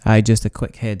Hi, just a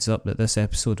quick heads up that this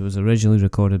episode was originally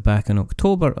recorded back in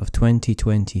October of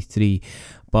 2023,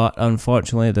 but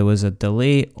unfortunately there was a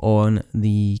delay on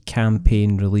the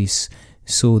campaign release,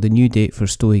 so the new date for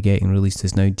Stowii getting released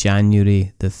is now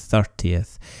January the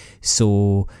 30th.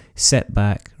 So sit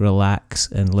back,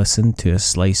 relax and listen to a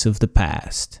slice of the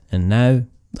past. And now,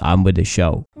 on with the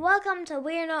show. Welcome to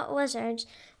We're Not Wizards.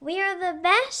 We are the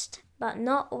best, but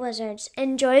not wizards.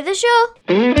 Enjoy the show!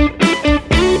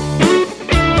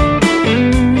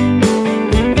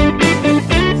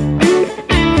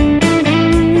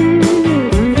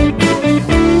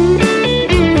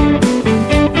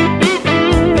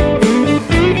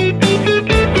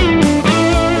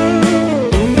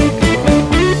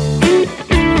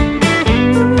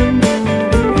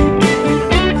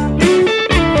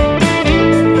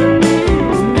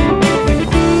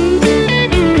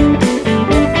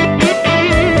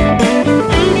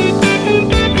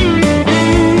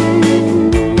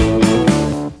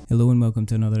 Welcome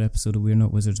to another episode of We're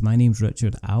Not Wizards. My name's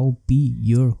Richard. I'll be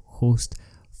your host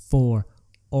for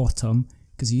autumn,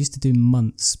 because I used to do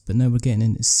months, but now we're getting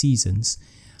into seasons.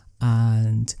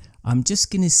 And I'm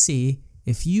just going to say,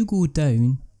 if you go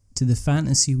down to the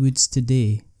Fantasy Woods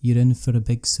today, you're in for a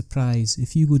big surprise.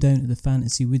 If you go down to the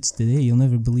Fantasy Woods today, you'll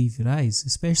never believe your eyes,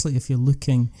 especially if you're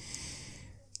looking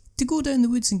to go down the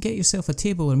woods and get yourself a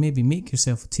table, or maybe make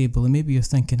yourself a table, and maybe you're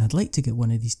thinking, I'd like to get one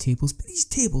of these tables, but these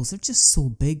tables are just so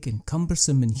big and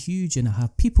cumbersome and huge, and I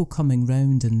have people coming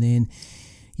round, and then,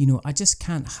 I just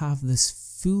can't have this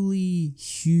fully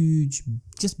huge,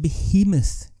 just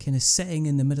behemoth kind of sitting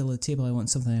in the middle of the table. I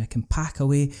want something I can pack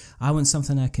away. I want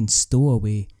something I can stow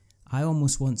away. I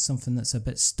almost want something that's a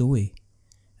bit stowy.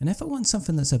 And if I want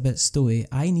something that's a bit stowy,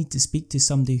 I need to speak to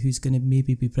somebody who's going to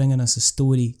maybe be bringing us a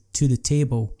story to the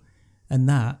table. And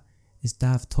that is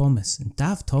Dav Thomas. And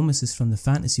Dav Thomas is from the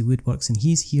Fantasy Woodworks, and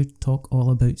he's here to talk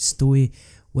all about Stowii,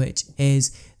 which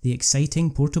is the exciting,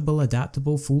 portable,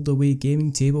 adaptable, foldaway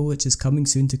gaming table, which is coming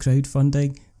soon to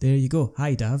crowdfunding. There you go.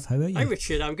 Hi, Dav. How are you? Hi,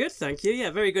 Richard. I'm good, thank you.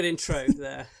 Yeah, very good intro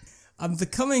there. I'm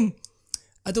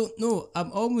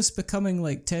almost becoming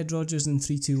like Ted Rogers in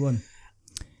 3-2-1.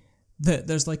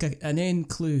 There's like an end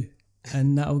clue,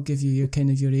 and that'll give you your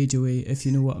age away, if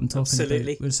you know what I'm talking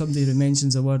Absolutely. about. Where somebody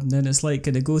mentions a word and then it's like,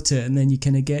 kind of go to it, and then you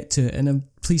kind of get to it, and I'm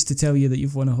pleased to tell you that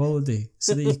you've won a holiday.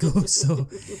 So there you go. So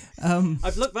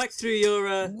I've looked back through your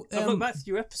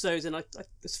episodes, and I,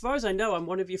 as far as I know, I'm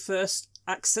one of your first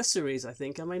accessories. I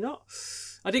think, am I not?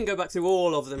 I didn't go back through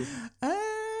all of them.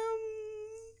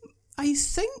 I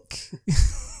think.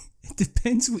 It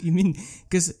depends what you mean,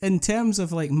 because in terms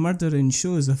of like murdering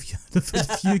shows, I've had a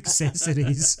few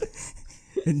accessories.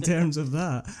 In terms of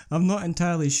that, I'm not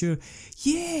entirely sure.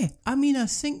 Yeah, I mean, I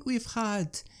think we've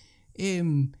had,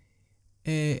 kind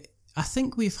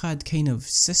of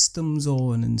systems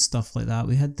on and stuff like that.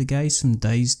 We had the guys from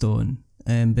Diced on,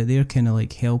 but they're kind of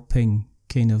like helping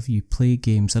kind of you play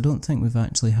games. I don't think we've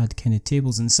actually had kind of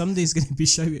tables, and somebody's going to be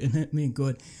shouting at me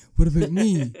going, what about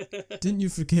me? Didn't you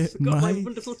forget my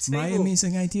wonderful table? My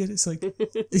amazing idea? It's like,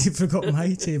 you forgot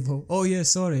my table. Oh yeah,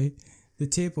 sorry, the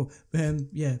table.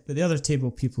 But the other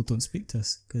table people don't speak to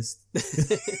us, because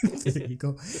there you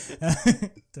go.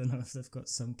 Don't know if they've got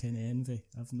some kind of envy.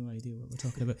 I've no idea what we're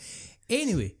talking about.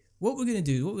 Anyway, what we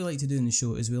like to do in the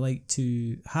show is we like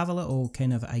to have a little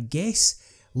kind of, I guess,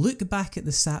 look back at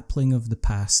the sapling of the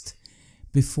past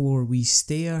before we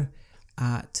stare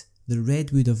at the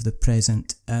redwood of the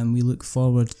present, and we look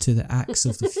forward to the axe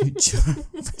of the future,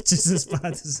 which is as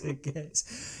bad as it gets.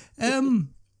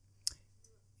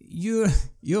 You're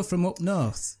from up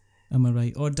north, am I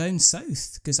right? Or down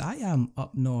south? Because I am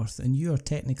up north and you are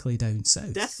technically down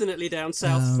south. Definitely down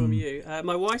south from you.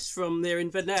 My wife's from near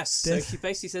Inverness, so she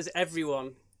basically says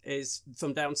everyone is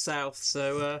from down south.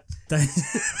 So that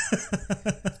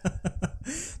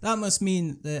must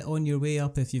mean that on your way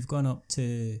up, if you've gone up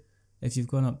to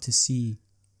see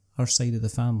our side of the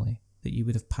family, that you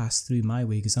would have passed through my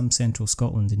way, because I'm central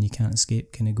Scotland and you can't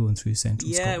escape kind of going through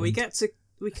central Scotland. Yeah, we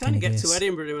kind of get to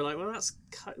Edinburgh and we're like, well, that's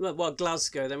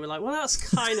Glasgow. Then we're like, well, that's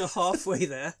kind of halfway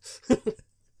there.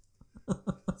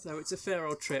 So it's a fair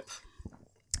old trip.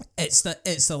 It's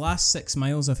the last 6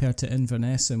 miles I've heard to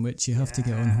Inverness, in which you have to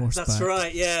get on horseback. That's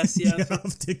right. Yes. Yeah. you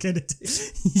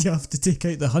have to take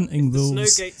out the hunting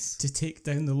rules to take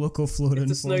down the local flora and fauna. If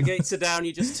the snow gates are down,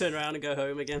 you just turn around and go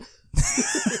home again.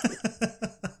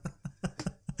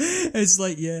 It's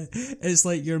like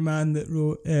your man that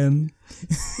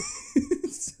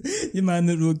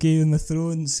wrote Game of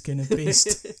Thrones, kind of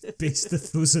based the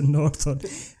frozen north on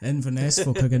Inverness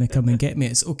folk are going to come and get me.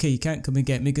 It's okay, you can't come and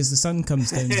get me because the sun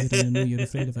comes down here and I know you're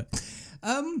afraid of it.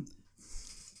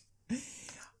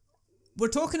 we're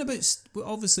talking about,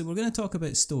 obviously we're going to talk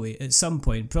about Stowii at some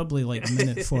point, probably like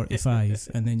minute 45,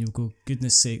 and then you'll go,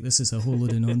 goodness sake, this is a whole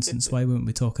load of nonsense, why weren't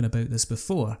we talking about this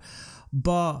before?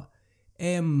 But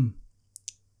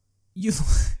you've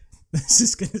this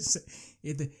is going to say,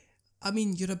 I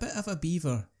mean, you're a bit of a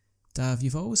beaver, Dav.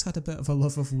 You've always had a bit of a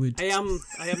love of wood. I am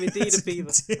indeed a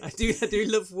beaver. I do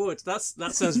love wood. That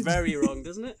sounds very wrong,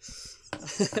 doesn't it?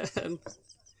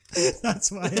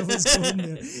 That's why I was going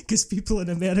there, because people in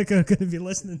America are going to be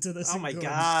listening to this. Oh my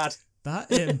god!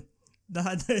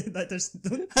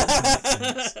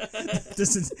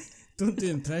 Don't do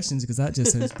impressions, because that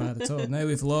just sounds bad at all. Now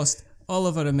we've lost all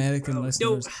of our American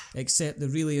listeners, except the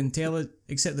really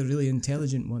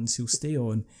intelligent ones who'll stay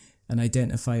on and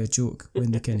identify a joke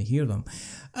when they kind of hear them.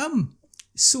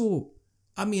 So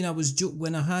I mean, I was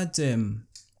when I had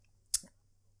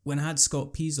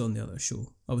Scott Pease on the other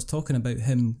show, I was talking about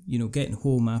him, getting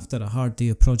home after a hard day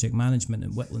of project management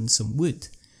and whittling some wood.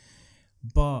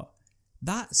 But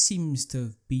that seems to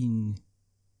have been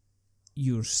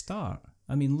your start.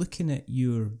 I mean, looking at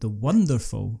the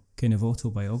wonderful kind of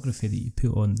autobiography that you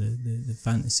put on the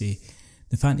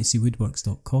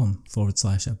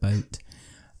fantasywoodworks.com/about.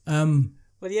 Well,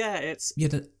 yeah, you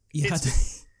had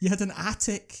an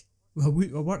attic, a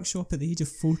workshop at the age of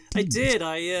 14. I did.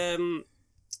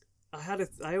 I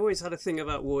always had a thing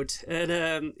about wood,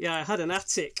 and I had an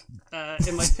attic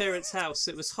in my parents' house.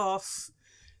 It was half.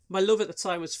 My love at the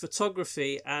time was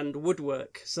photography and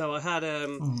woodwork, so I had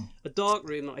a dark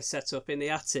room that I set up in the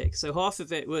attic. So half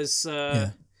of it was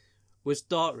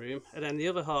dark room, and then the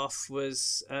other half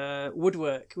was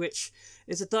woodwork, which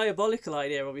is a diabolical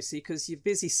idea, obviously, because you're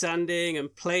busy sanding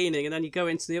and planing, and then you go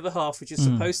into the other half, which is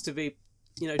supposed to be,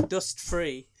 dust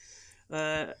free.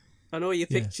 And all your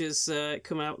pictures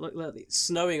come out like it's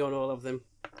snowing on all of them.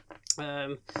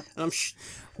 And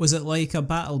was it like a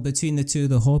battle between the two of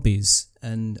the hobbies,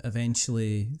 and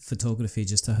eventually photography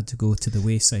just had to go to the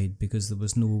wayside because there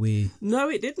was no way? No,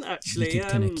 it didn't actually. You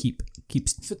could kind of keep.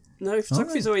 No,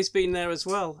 photography's always been there as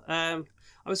well. I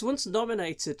was once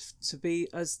nominated to be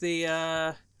as the.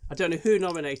 I don't know who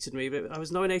nominated me, but I was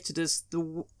nominated as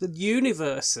the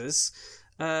universe's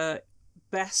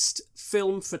best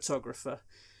film photographer.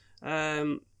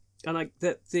 And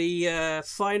the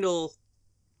final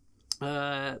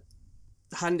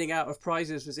handing out of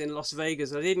prizes was in Las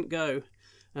Vegas. I didn't go.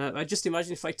 I just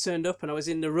imagine if I turned up and I was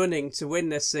in the running to win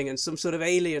this thing, and some sort of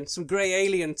alien, some grey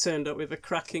alien turned up with a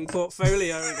cracking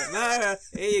portfolio and go, "No,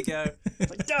 here you go."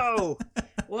 Like, no,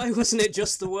 why wasn't it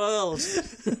just the world?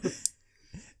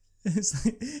 It's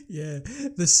like,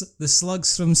 the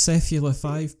slugs from Cephala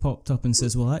 5 popped up and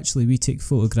says, well, actually, we take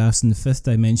photographs in the 5th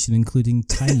dimension, including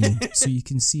time. So you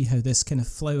can see how this kind of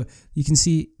flower, you can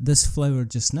see this flower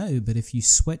just now, but if you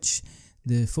switch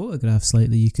the photograph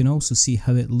slightly, you can also see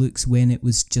how it looks when it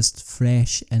was just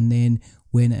fresh, and then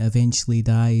when it eventually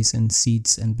dies and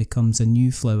seeds and becomes a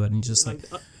new flower, and just like,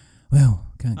 well,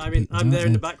 can't compete with I'm that, there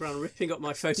in the background ripping up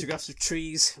my photographs of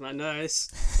trees, and I know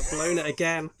I've blown it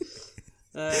again.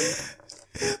 But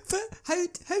how do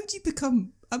you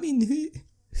become? I mean,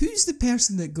 who's the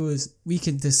person that goes, we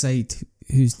can decide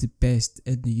who's the best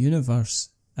in the universe?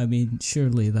 I mean,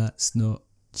 surely that's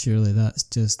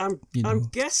just. I'm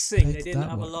guessing they didn't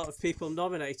have a lot of people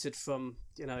nominated from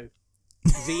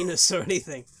Venus or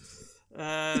anything.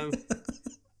 I'm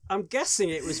guessing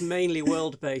it was mainly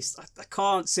world based. I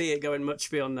can't see it going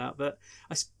much beyond that. But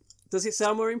does it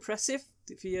sound more impressive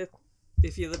if you're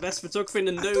the best photographer in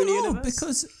the known universe?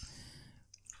 Because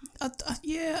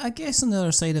I guess on the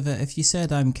other side of it, if you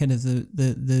said I'm kind of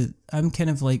I'm kind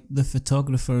of like the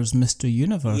photographer's Mr.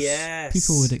 Universe, yes,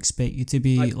 people would expect you to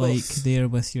be like there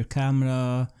with your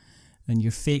camera and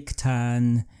your fake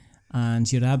tan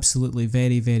and your absolutely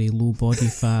very, very low body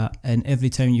fat, and every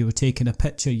time you were taking a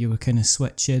picture you were kind of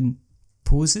switching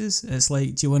poses. It's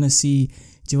like, do you want to see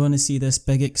this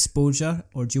big exposure,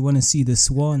 or do you want to see the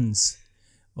swans?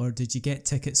 Or did you get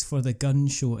tickets for the gun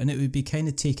show? And it would be kind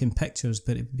of taking pictures,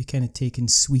 but it would be kind of taking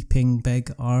sweeping big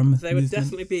arm They would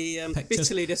definitely be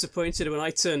bitterly disappointed when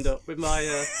I turned up with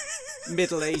my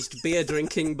middle-aged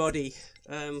beer-drinking body,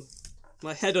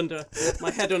 my head under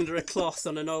a cloth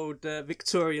on an old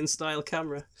Victorian-style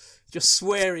camera, just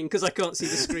swearing because I can't see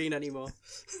the screen anymore.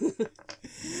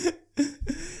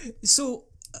 So,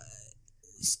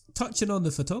 touching on the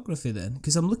photography then,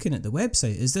 because I'm looking at the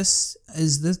website. Is this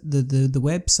the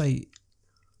website,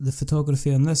 the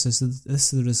photography on this, is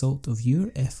this the result of your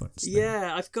efforts then?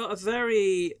 Yeah, I've got a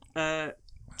very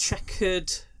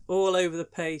checkered, all over the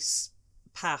place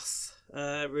path,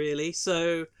 really.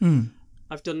 So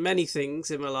I've done many things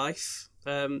in my life,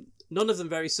 none of them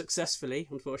very successfully,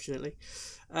 unfortunately.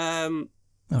 But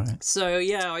All right. So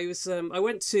yeah, I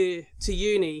went to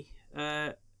uni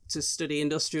to study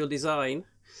industrial design.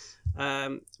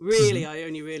 Really, I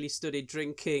only really studied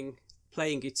drinking,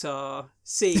 playing guitar,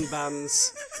 seeing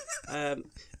bands, and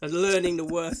learning the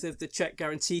worth of the check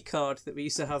guarantee card that we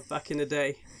used to have back in the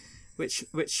day, which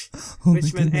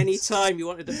meant any time you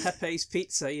wanted a Pepe's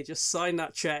pizza, you just sign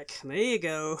that check, and there you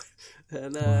go.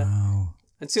 And Wow.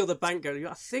 until the bank goes,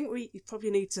 I think you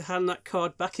probably need to hand that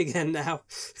card back again now.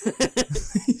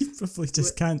 You probably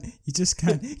just can't. You just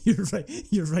can't. You're right.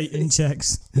 You're writing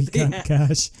checks. You can't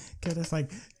cash. Kind of thing.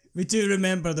 We do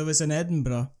remember there was in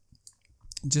Edinburgh,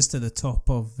 just at the top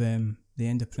of the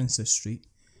end of Princess Street.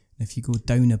 If you go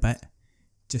down a bit,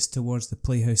 just towards the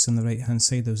Playhouse on the right hand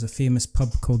side, there was a famous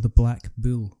pub called the Black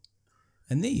Bull,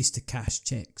 and they used to cash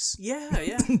checks. Yeah.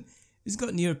 It's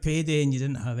got near payday and you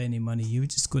didn't have any money, you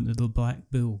would just go into the Black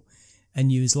Bull,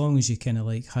 and you, as long as you kind of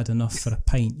like had enough for a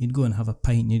pint, you'd go and have a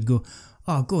pint, and you'd go,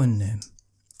 oh, go and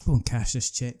cash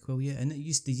this check, will you? And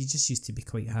you just used to be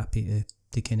quite happy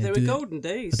to kind of do it. They were golden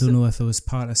days. I don't know if it was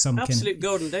part of some absolute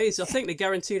golden days. I think they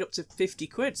guaranteed up to 50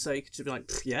 quid, so you could just be like,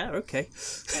 yeah, okay.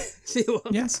 See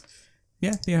what? Yes.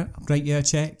 Yeah, write you a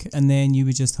check, and then you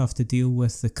would just have to deal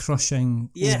with the crushing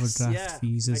overdraft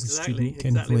fees as a student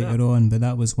kind of later on. But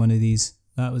that was one of these.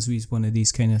 That was one of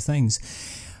these kind of things.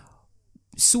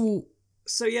 So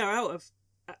yeah,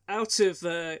 out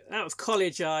of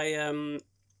college, I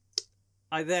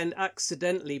then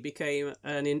accidentally became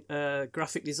a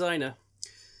graphic designer,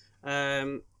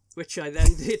 which I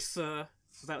then did for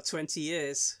about 20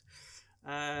 years.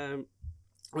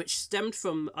 Which stemmed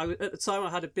from, at the time I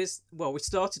had we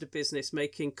started a business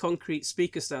making concrete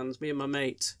speaker stands, me and my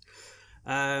mate.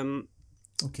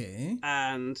 Okay.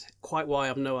 And quite why, I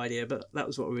have no idea, but that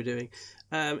was what we were doing.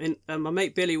 And my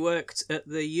mate Billy worked at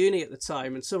the uni at the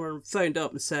time, and someone phoned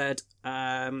up and said,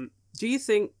 is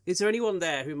there anyone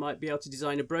there who might be able to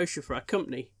design a brochure for our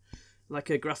company, like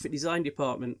a graphic design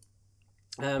department?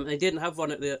 They didn't have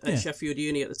one at Sheffield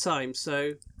Uni at the time,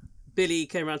 so Billy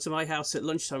came around to my house at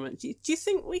lunchtime and went, do you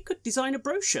think we could design a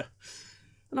brochure?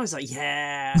 And I was like,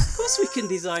 yeah, of course we can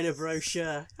design a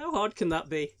brochure. How hard can that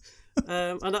be?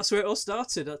 And that's where it all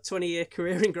started, a 20-year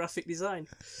career in graphic design.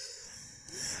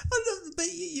 But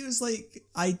he was like,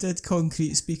 I did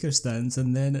concrete speaker stands,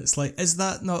 and then it's like, is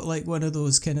that not like one of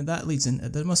those kind of, that leads into,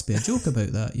 there must be a joke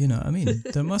about that, you know what I mean?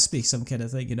 There must be some kind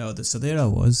of thing, you know, so there I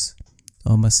was,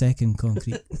 on my second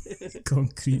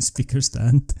concrete speaker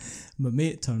stand. My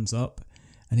mate turns up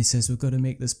and he says, we've got to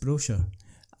make this brochure.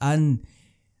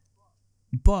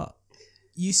 But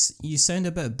you sound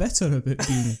a bit bitter about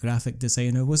being a graphic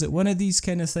designer. Was it one of these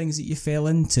kind of things that you fell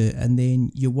into and then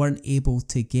you weren't able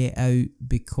to get out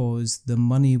because the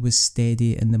money was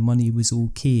steady and the money was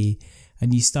okay,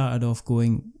 and you started off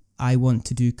going, I want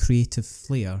to do creative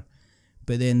flair?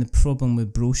 But then the problem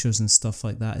with brochures and stuff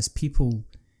like that is people,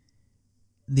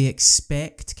 they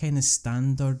expect kind of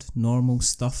standard, normal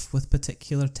stuff with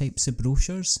particular types of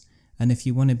brochures. And if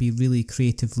you want to be really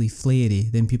creatively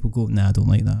flary, then people go, nah, I don't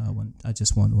like that. I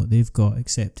just want what they've got,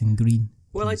 except in green.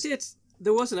 Well, I did.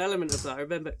 There was an element of that. I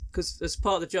remember, because as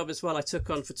part of the job as well, I took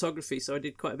on photography. So I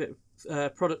did quite a bit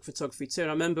of product photography too. And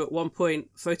I remember at one point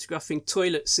photographing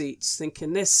toilet seats,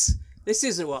 thinking, this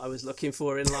isn't what I was looking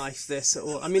for in life.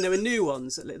 I mean, there were new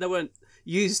ones. There weren't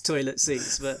used toilet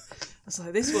seats, but I was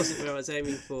like, this wasn't where I was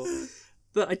aiming for.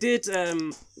 But we did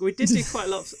do quite a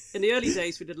lot in the early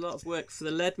days. We did a lot of work for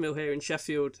the lead mill here in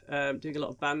Sheffield, doing a lot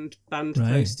of band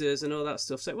posters and all that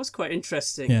stuff. So it was quite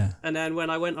interesting. Yeah. And then when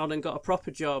I went on and got a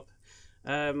proper job,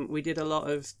 we did a lot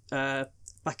of,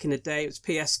 back in the day, it was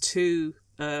PS2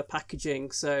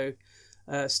 packaging. So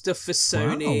stuff for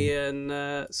Sony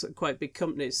and some quite big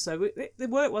companies. So the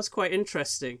work was quite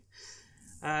interesting.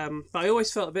 But I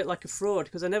always felt a bit like a fraud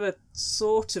because I never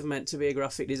sort of meant to be a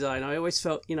graphic designer. I always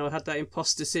felt, I had that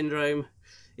imposter syndrome,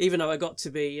 even though I got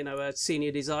to be, a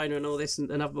senior designer and all this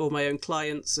and have all my own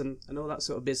clients and all that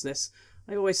sort of business.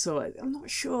 I always thought, I'm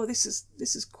not sure this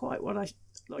is quite what I'm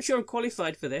not sure I'm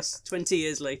qualified for this 20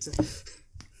 years later.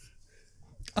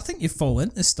 I think you fall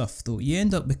into stuff though. You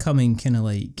end up becoming kind of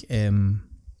like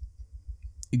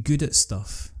good at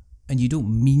stuff. And you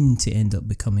don't mean to end up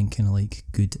becoming kind of like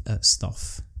good at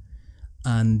stuff.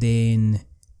 And then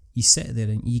you sit there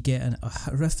and you get a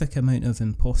horrific amount of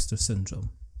imposter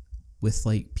syndrome with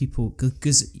like people,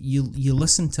 because you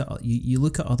listen to, you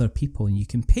look at other people and you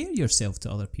compare yourself to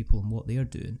other people and what they're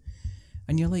doing.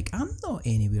 And you're like, I'm not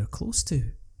anywhere close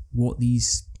to what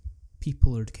these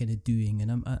people are kind of doing.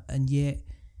 And yet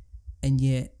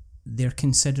they're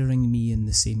considering me in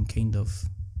the same kind of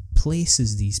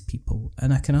places these people,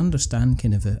 and I can understand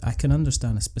kind of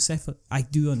I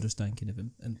do understand kind of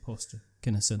imposter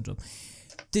kind of syndrome.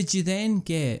 Did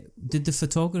the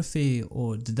photography,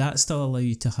 or did that still allow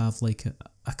you to have like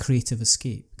a creative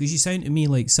escape? Because you sound to me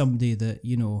like somebody that,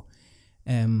 you know,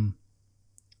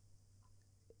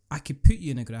 I could put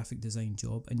you in a graphic design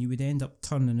job and you would end up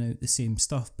turning out the same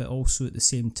stuff, but also at the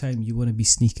same time you want to be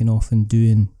sneaking off and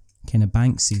doing kind of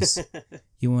Banksies.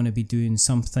 You want to be doing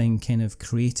something kind of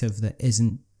creative that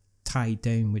isn't tied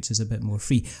down, which is a bit more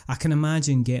free. I can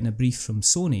imagine getting a brief from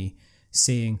Sony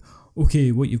saying,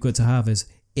 okay, what you've got to have is,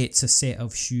 it's a set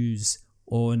of shoes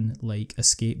on like a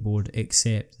skateboard,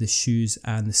 except the shoes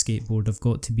and the skateboard have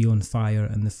got to be on fire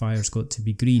and the fire's got to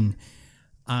be green.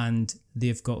 And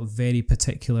they've got a very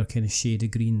particular kind of shade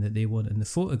of green that they want in the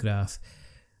photograph.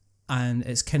 And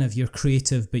it's kind of, you're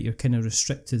creative, but you're kind of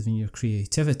restricted in your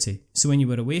creativity. So when you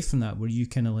were away from that, were you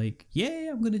kind of like, yeah,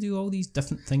 I'm going to do all these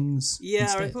different things? Yeah,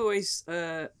 instead? I've always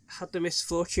had the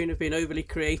misfortune of being overly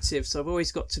creative. So I've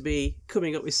always got to be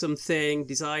coming up with something,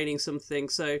 designing something.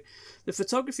 So the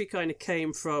photography kind of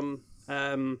came from...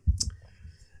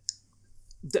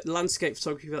 the landscape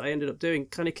photography that I ended up doing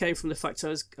kind of came from the fact I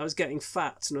was getting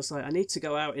fat, and I was like, I need to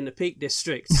go out in the Peak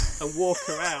District and walk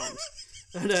around,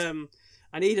 and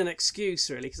I need an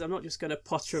excuse really, because I'm not just going to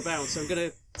potter about, so I'm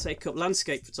going to take up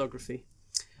landscape photography.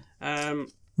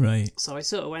 Right. So I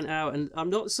sort of went out, and I'm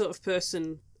not the sort of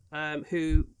person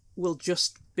who will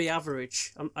just be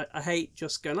average. I hate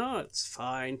just going, oh, it's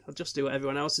fine, I'll just do what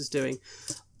everyone else is doing.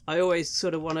 I always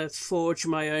sort of want to forge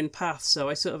my own path, so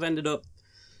I sort of ended up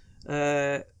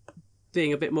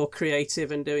being a bit more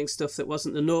creative and doing stuff that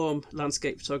wasn't the norm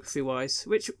landscape photography wise,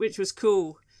 which was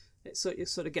cool. It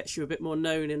sort of gets you a bit more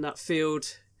known in that field,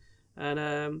 and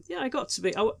I got to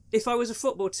be. If I was a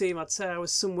football team, I'd say I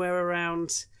was somewhere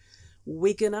around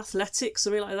Wigan Athletics,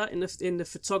 something like that in the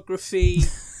photography.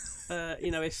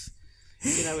 If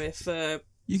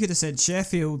you could have said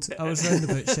Sheffield. I was round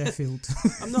about Sheffield.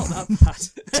 I'm not that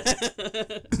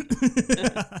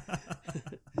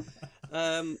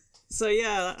bad. So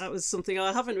yeah, that was something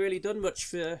I haven't really done much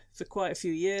for quite a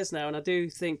few years now, and I do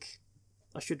think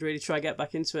I should really try get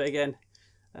back into it again.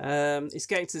 It's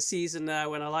getting to the season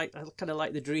now when I kind of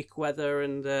like the Dreek weather,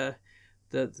 and I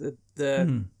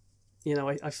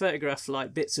photograph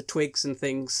like bits of twigs and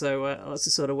things, so that's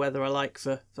the sort of weather I like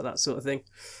for that sort of thing.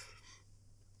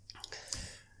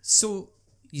 So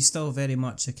you're still very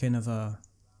much a kind of a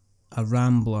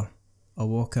rambler, a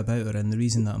walkabouter, and the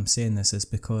reason that I'm saying this is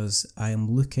because I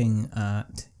am looking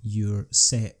at your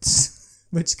sets,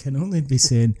 which can only be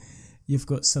saying you've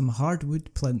got some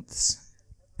hardwood plinths,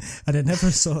 and I never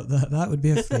thought that would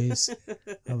be a phrase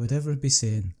I would ever be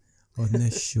saying on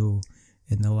this show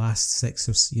in the last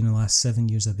 7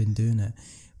 years I've been doing it.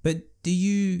 But do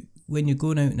you, when you're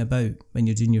going out and about, when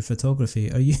you're doing your photography,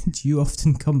 do you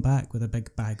often come back with a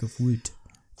big bag of wood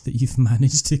that you've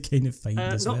managed to kind of find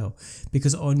as well?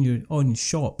 Because on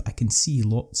shop I can see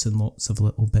lots and lots of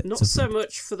little bits not of so wood.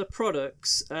 much for the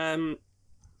products.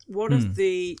 One of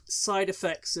the side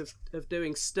effects of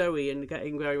doing Stowii and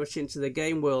getting very much into the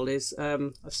game world is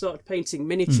I've started painting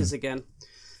miniatures again,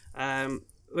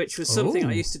 which was something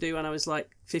I used to do when I was like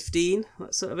 15,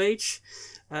 that sort of age.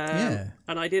 And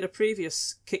I did a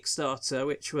previous Kickstarter,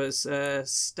 which was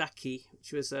Stacky,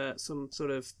 which was some sort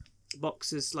of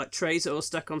boxes, like trays that all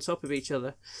stack on top of each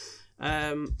other.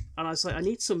 And I was like, I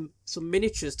need some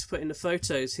miniatures to put in the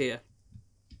photos here.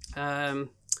 I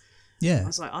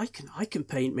was like, I can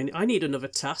paint I need another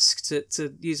task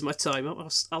to use my time.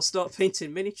 I'll start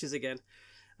painting miniatures again.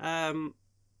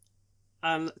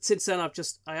 And since then I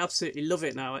absolutely love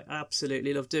it now. I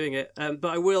absolutely love doing it. But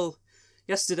I will.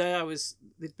 Yesterday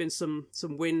there'd been some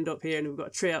wind up here, and we've got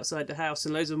a tree outside the house,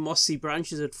 and loads of mossy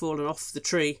branches had fallen off the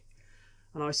tree.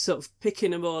 And I was sort of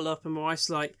picking them all up, and my wife's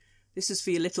like, "This is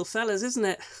for your little fellas, isn't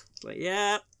it?" I was like,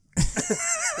 "Yeah."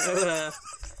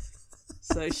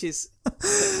 So she's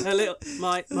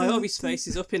my hobby space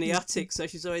is up in the attic, so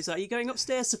she's always like, "Are you going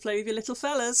upstairs to play with your little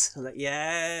fellas?" I'm like,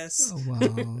 "Yes." Oh,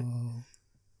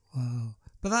 wow.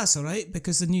 But that's all right,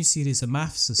 because the new series of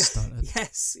maths has started.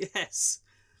 Yes.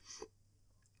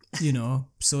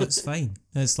 So it's fine.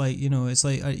 It's like,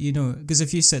 because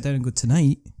if you sit down and go,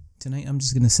 tonight I'm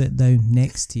just going to sit down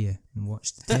next to you and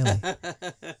watch the telly.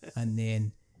 and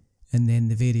then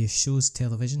the various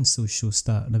television shows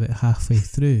starting about halfway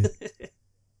through.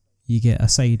 You get a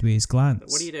sideways glance.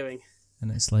 What are you doing?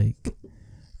 And it's like,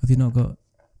 have you not got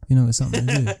something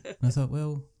to do? And I thought,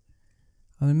 well,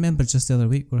 I remember just the other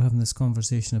week we were having this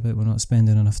conversation about we're not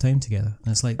spending enough time together.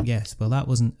 And it's like, yes, well, that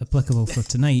wasn't applicable for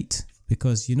tonight,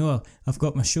 because, I've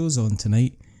got my shows on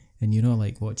tonight, and you know,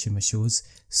 like watching my shows.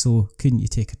 So couldn't you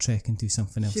take a trek and do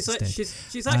something else instead?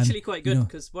 She's actually quite good,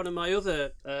 because one of my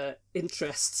other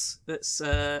interests that's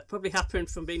probably happened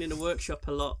from being in a workshop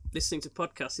a lot, listening to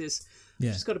podcasts, is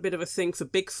she's got a bit of a thing for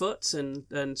Bigfoot and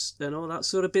all that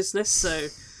sort of business. So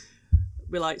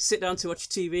we like sit down to watch a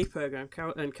TV program,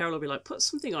 and Carol will be like, "Put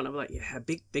something on." I'm like, "Yeah,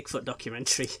 Bigfoot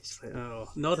documentary." She's like, "Oh,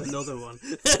 not another one."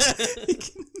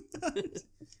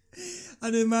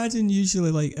 And imagine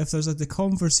usually, like, if there's the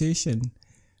conversation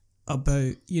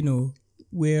about, you know,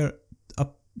 where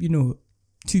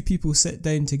two people sit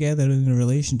down together in a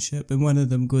relationship, and one of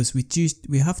them goes, "We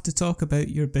have to talk about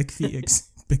your big feet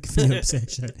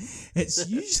obsession."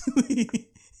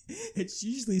 It's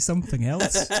usually something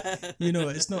else. You know,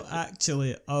 it's not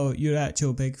actually your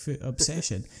actual Bigfoot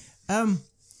obsession.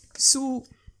 So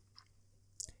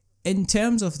in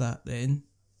terms of that, then,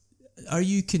 are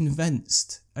you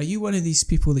convinced? Are you one of these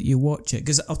people that you watch it?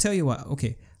 Because I'll tell you what.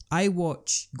 Okay, I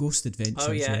watch Ghost Adventures.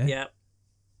 Oh yeah.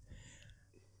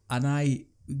 And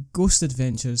Ghost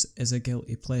Adventures is a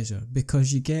guilty pleasure,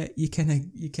 because you kind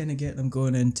of get them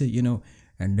going into, you know,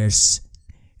 and this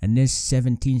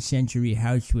 17th century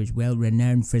house was well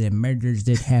renowned for the murders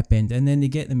that happened, and then they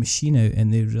get the machine out,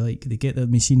 and they get the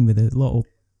machine with a little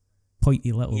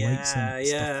pointy little lights and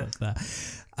stuff like that,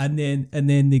 and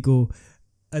then they go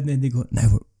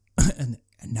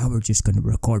now we're just going to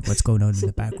record what's going on in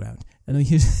the background, and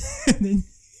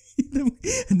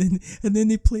then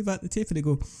they play back the tape, and they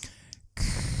go,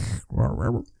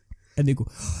 and they go,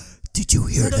 "Did you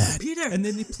hear that?" Peter. And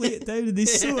then they play it down, and they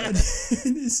sew it,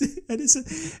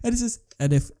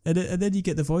 and then you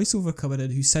get the voiceover coming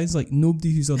in, who sounds like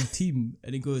nobody who's on the team,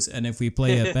 and he goes, "And if we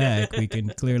play it back, we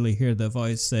can clearly hear the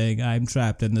voice saying, 'I'm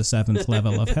trapped in the 7th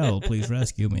level of hell. Please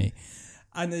rescue me.'"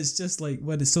 And it's just like,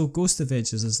 when it's so Ghost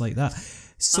Adventures is like that.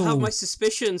 So I have my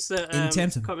suspicions that in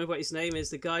terms of, I can't remember what his name is.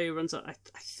 The guy who runs it, I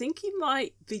think he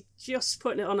might be just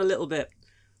putting it on a little bit.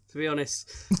 To be honest,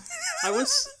 I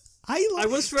once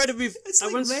read a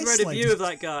review of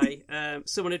that guy.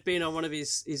 Someone had been on one of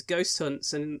his ghost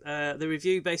hunts, and the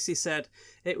review basically said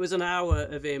it was an hour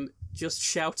of him just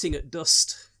shouting at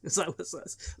dust. That's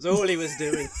all he was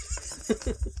doing.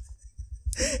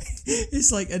 It's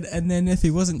like, and then if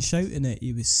he wasn't shouting it,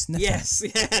 he was sniffing. Yes.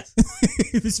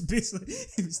 It was basically,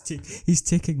 he's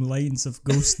taking lines of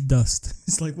ghost dust.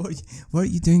 It's like, what are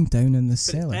you doing down in the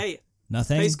cellar? Hey,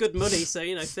 nothing. Pays good money, so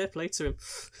fair play to him.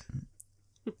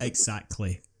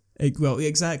 Exactly. Well,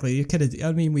 exactly. You kind of.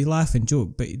 I mean, we laugh and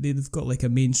joke, but they've got like a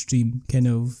mainstream kind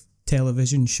of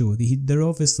television show. They're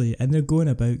obviously, and they're going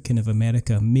about kind of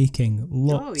America, making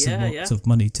lots of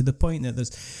money, to the point that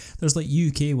there's like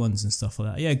UK ones and stuff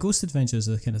like that. Yeah, Ghost Adventures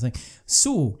is the kind of thing.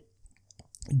 So,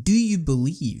 do you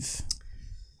believe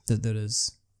that there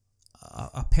is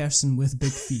a person with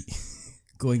big feet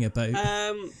going about?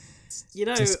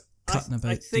 Just cutting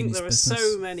about. I think there are business?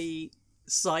 so many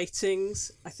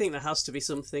sightings. I think there has to be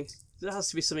something. There has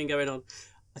to be something going on.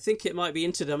 I think it might be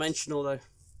interdimensional, though.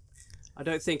 I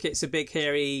don't think it's a big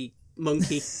hairy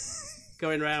monkey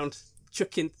going around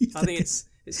chucking. I think it's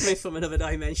coming from another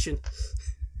dimension.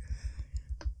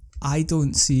 I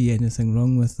don't see anything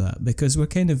wrong with that, because we're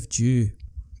kind of due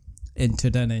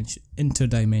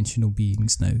interdimensional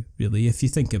beings now, really. If you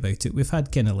think about it, we've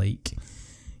had kind of like,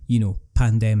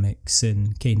 pandemics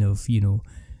and kind of,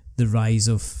 the rise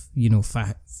of,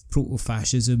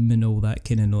 proto-fascism and all that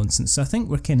kind of nonsense. So I think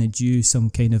we're kind of due some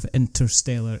kind of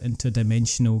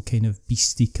interdimensional kind of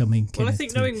beastie coming. Well, I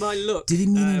think knowing my luck,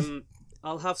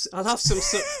 I'll have some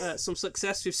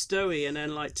success with Stowii, and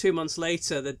then like 2 months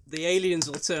later, the aliens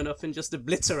will turn up and just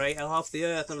obliterate half the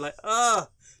Earth. I'm like,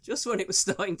 just when it was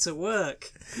starting to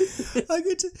work.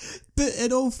 But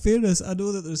in all fairness, I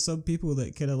know that there's some people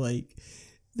that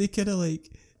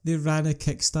they ran a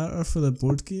Kickstarter for the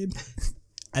board game,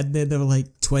 and then they were like,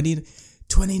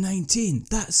 2019,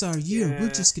 that's our year.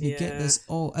 We're just going to get this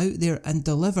all out there and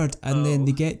delivered. And then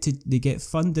they get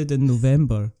funded in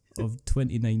November of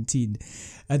 2019,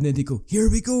 and then they go, here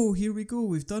we go,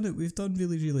 we've done it, we've done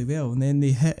really, really well. And then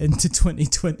they hit into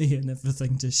 2020 and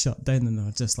everything just shut down, and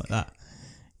they're just like that.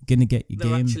 You're going to get your They're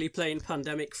game. They're actually playing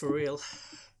Pandemic for real.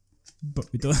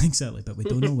 But we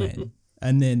don't know when.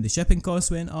 And then the shipping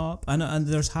costs went up, and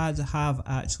there's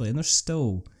actually, and there's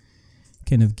still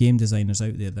kind of game designers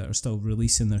out there that are still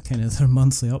releasing their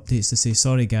monthly updates to say,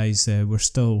 sorry guys, we're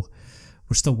still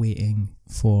waiting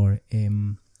for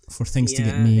things to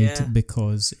get made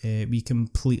because we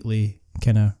completely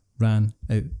kind of ran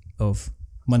out of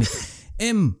money.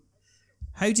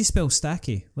 How do you spell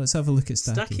Stacky? Let's have a look at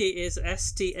Stacky. Stacky is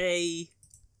S-T-A...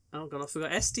 Oh god, I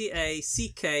forgot.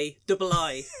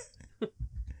 S-T-A-C-K-I-I.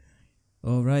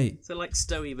 Oh, right. So like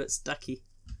Stowii, but stacky.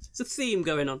 It's a theme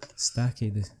going on.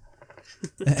 Stacky.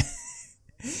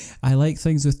 I like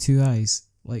things with two eyes,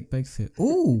 like Bigfoot.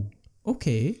 Oh,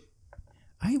 okay.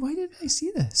 Why didn't I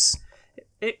see this?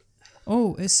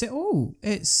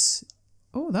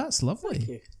 That's lovely. Thank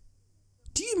you.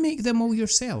 Do you make them all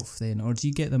yourself then, or do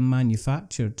you get them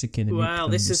manufactured to kind of make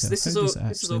them yourself? This is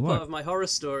all part of my horror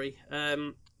story.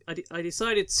 I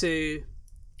decided to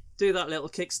do that little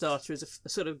Kickstarter as a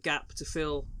sort of gap to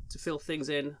fill things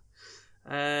in,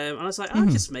 and I was like, I'll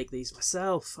just make these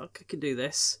myself. I can do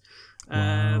this.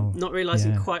 Wow. Not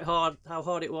realizing how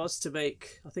hard it was to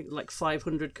make. I think like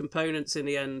 500 components in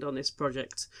the end on this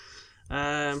project.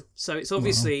 So it's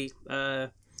obviously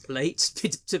late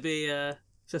to be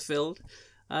fulfilled,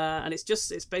 and it's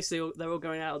basically they're all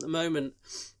going out at the moment.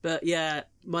 But yeah,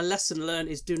 my lesson learned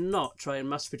is do not try and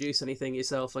mass produce anything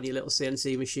yourself on your little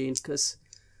CNC machines, because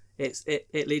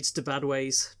it leads to bad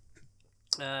ways.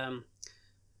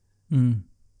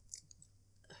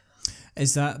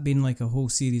 Has that been like a whole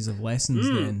series of lessons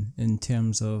then, in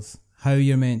terms of how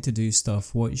you're meant to do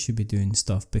stuff, what you should be doing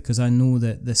stuff? Because I know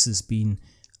that this has been,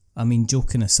 I mean,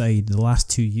 joking aside, the last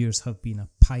 2 years have been a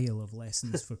pile of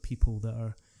lessons for people that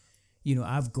are,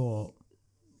 I've got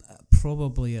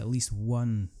probably at least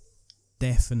one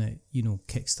definite,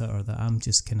 Kickstarter that I'm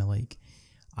just kind of like,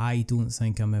 I don't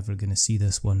think I'm ever going to see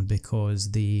this one,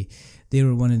 because they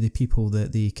were one of the people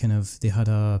that they had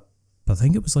I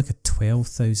think it was like a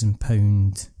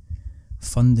 £12,000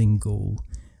 funding goal,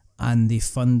 and they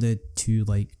funded to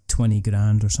like 20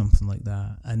 grand or something like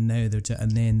that, and now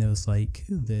and then there was like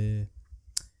they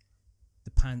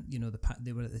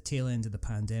were at the tail end of the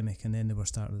pandemic, and then they were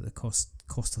starting at the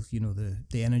cost of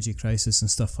the energy crisis and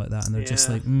stuff like that, and they're just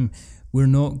like, we're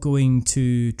not going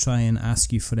to try and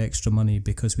ask you for extra money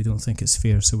because we don't think it's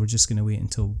fair, so we're just going to wait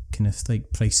until kind of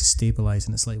like prices stabilise.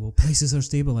 And it's like, well, prices are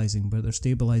stabilising, but they're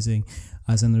stabilising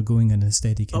as in they're going in a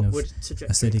steady kind upward of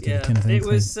trajectory. kind of It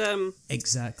incline. was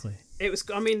exactly. It was.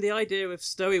 I mean, the idea with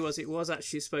Stowii was it was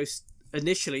actually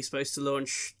initially supposed to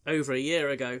launch over a year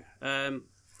ago. But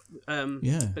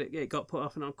it got put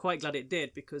off, and I'm quite glad it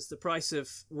did, because the price of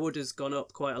wood has gone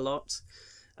up quite a lot.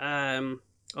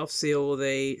 Obviously, all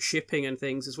the shipping and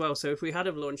things as well. So if we had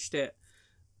have launched it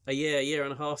a year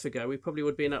and a half ago, we probably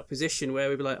would be in that position where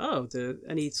we'd be like,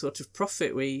 any sort of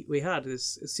profit we had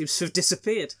seems to have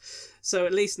disappeared. So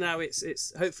at least now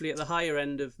it's hopefully at the higher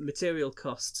end of material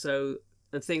cost.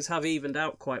 And things have evened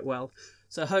out quite well.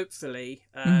 So hopefully,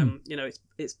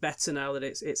 it's better now that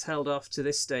it's held off to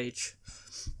this stage.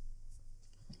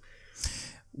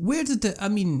 Where did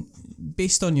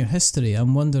based on your history,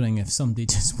 I'm wondering if somebody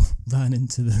just ran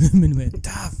into the room and went,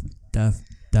 Dav,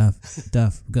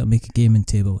 we've got to make a gaming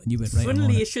table, and you went right.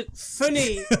 You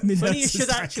should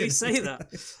actually say that.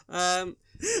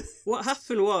 What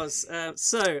happened was, I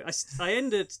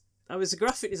was a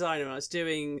graphic designer, and I was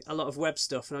doing a lot of web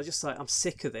stuff, and I was just like, I'm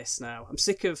sick of this now. I'm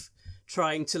sick of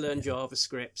trying to learn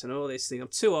JavaScript and all this thing. I'm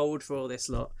too old for all this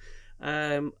lot.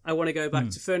 I want to go back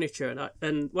to furniture,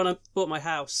 and when I bought my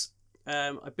house,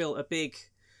 I built a big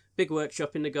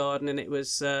workshop in the garden, and it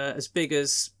was as big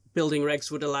as building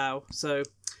regs would allow. So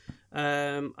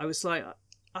I was like,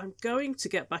 I'm going to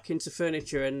get back into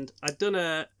furniture, and I'd done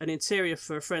an interior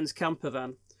for a friend's camper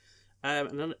van,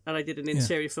 and I did an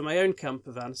interior for my own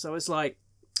camper van. So I was like,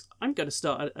 I'm going to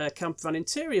start a camper van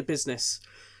interior business.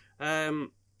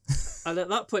 And at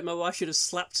that point, my wife should have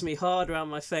slapped me hard around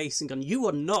my face and gone, "You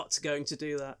are not going to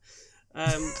do that."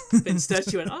 But instead,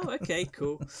 she went, "Oh, okay,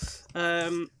 cool."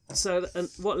 And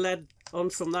what led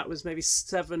on from that was maybe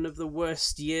 7 of the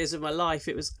worst years of my life.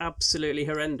 It was absolutely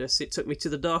horrendous. It took me to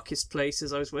the darkest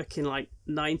places. I was working like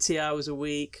 90 hours a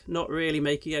week, not really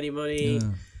making any money.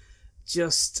 Yeah.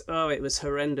 It was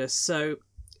horrendous. So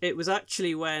it was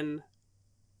actually when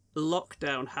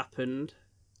lockdown happened,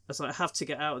 I was like, I have to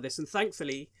get out of this. And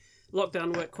thankfully,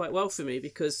 lockdown worked quite well for me,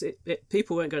 because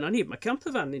people weren't going, I need my camper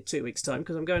van in 2 weeks' time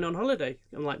because I'm going on holiday.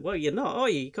 I'm like, well, you're not, are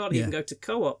you? You can't even go to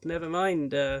Co-op, never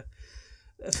mind the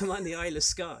Isle of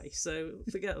Skye. So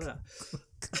forget that.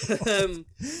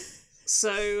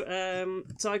 So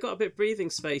I got a bit of breathing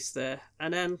space there.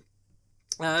 And then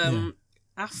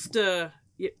after,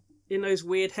 in those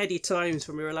weird heady times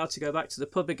when we were allowed to go back to the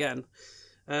pub again,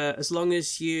 as long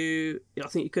as I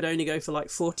think you could only go for like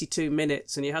 42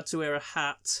 minutes, and you had to wear a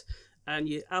hat, and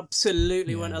you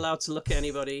absolutely weren't allowed to look at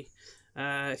anybody.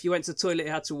 If you went to the toilet,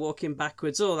 you had to walk in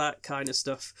backwards, all that kind of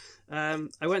stuff. I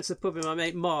went to the pub with my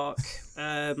mate Mark,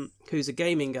 who's a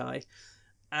gaming guy,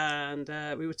 and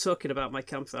we were talking about my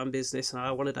camper van business, and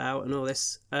I wanted out and all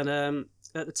this. And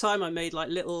at the time, I made like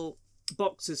little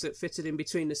boxes that fitted in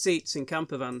between the seats in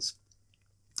camper vans.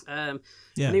 And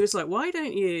he was like, "Why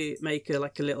don't you make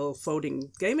a little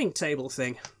folding gaming table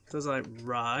thing?" So I was like,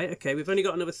 "Right, okay. We've only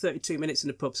got another 32 minutes in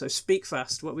the pub, so speak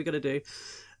fast. What are we gonna do?"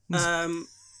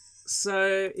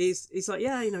 So he's like,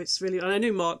 "Yeah, it's really." And I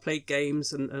knew Mark played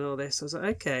games and all this. I was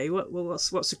like, "Okay,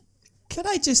 what's?" Can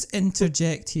I just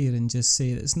interject here and just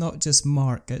say that it's not just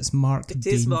Mark, it's Mark Dainty.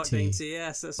 It is Mark Dainty,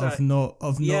 yes, that's right. Of not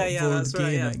board that's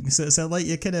gaming. Right, yeah. So like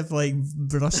you're kind of like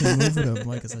brushing over him,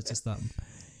 like is that just that?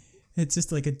 It's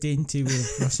just like a dainty way of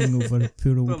brushing over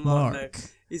poor old Mark. No.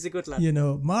 He's a good lad.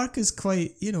 Mark is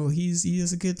quite, he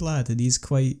is a good lad, and he's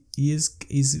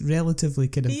relatively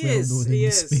kind of well known in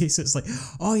the space. It's like,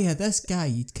 oh yeah, this guy,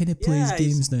 he kind of plays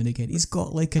games now and again. He's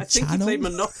got like a channel. I think he played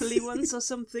Monopoly once or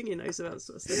something, so that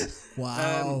sort of stuff.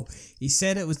 Wow. He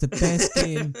said it was the best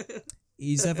game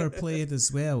he's ever played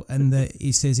as well, and that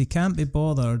he says he can't be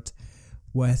bothered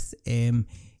with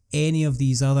any of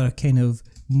these other kind of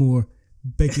more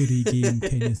biggery game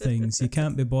kind of things. You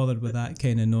can't be bothered with that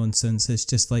kind of nonsense. It's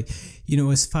just like,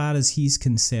 as far as he's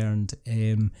concerned,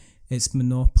 it's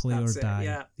Monopoly or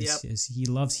die. He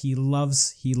loves his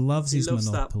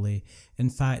Monopoly. That.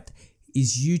 In fact,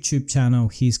 his YouTube channel,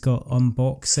 he's got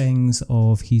unboxings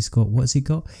of, what's he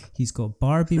got? He's got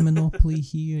Barbie Monopoly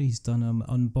here. He's done an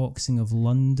unboxing of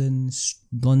London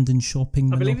shopping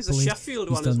Monopoly. I believe it's a Sheffield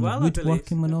one as well.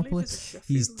 Woodworking Monopoly.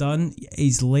 He's done,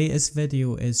 his latest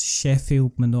video is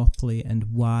Sheffield Monopoly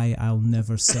and why I'll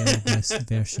never sell this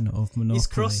version of Monopoly. He's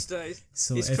crossed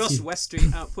West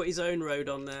Street out, put his own road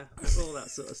on there, all that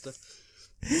sort of stuff.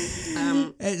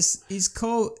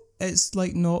 It's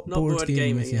like not board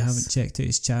gaming if you haven't checked out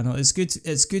his channel. It's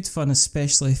good fun,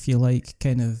 especially if you like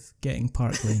kind of getting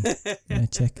Park Lane.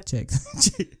 Check out.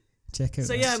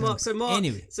 So yeah, Mark.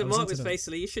 Anyway, Mark was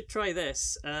basically, you should try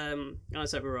this. I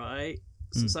was like, right.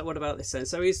 So it's like, what about this then?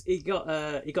 So he got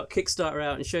Kickstarter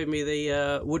out and showed me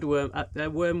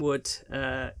the Wormwood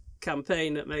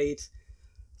campaign that made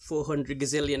 400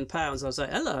 gazillion pounds. I was like,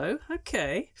 hello,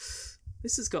 okay,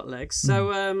 this has got legs.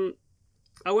 So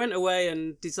I went away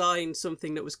and designed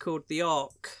something that was called the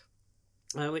Ark,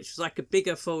 which was like a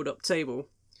bigger fold-up table.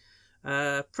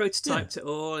 Prototyped it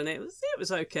all, and it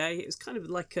was okay. It was kind of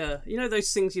like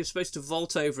those things you're supposed to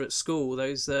vault over at school,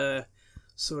 those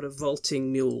sort of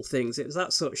vaulting mule things. It was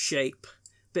that sort of shape,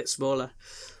 a bit smaller.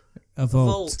 A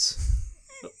vault.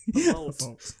 A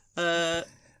vault.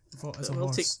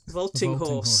 Vaulting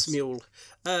horse mule.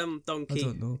 Donkey. I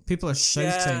don't know. People are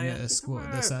shouting at us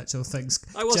what this actual thing's.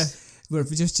 We're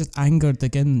just angered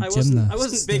again, gymnasts. I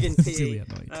wasn't big in PE.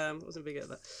 I wasn't big at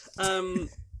that.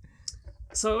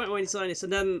 So I went away and designed this,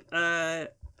 and then a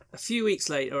few weeks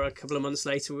later, or a couple of months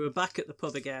later, we were back at the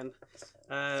pub again.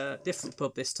 Different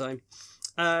pub this time.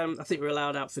 I think we were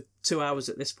allowed out for 2 hours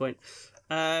at this point.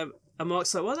 And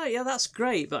Mark's like, well, yeah, that's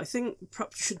great, but I think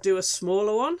perhaps you should do a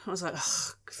smaller one. I was like,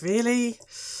 oh, really?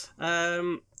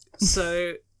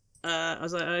 So I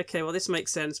was like, okay, well, this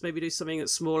makes sense. Maybe do something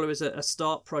that's smaller as a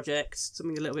start project,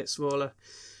 something a little bit smaller.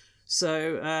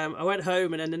 So I went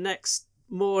home, and then the next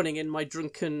morning, in my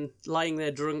lying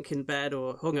there drunk in bed,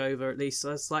 or hungover at least,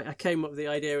 I came up with the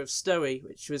idea of Stowii,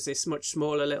 which was this much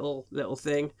smaller little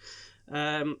thing.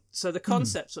 So the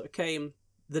concept sort of came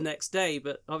the next day,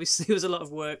 but obviously it was a lot of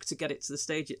work to get it to the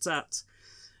stage it's at.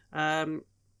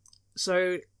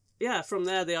 So yeah, from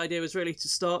there the idea was really to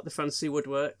start the Fantasy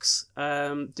Woodworks,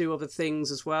 do other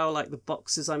things as well, like the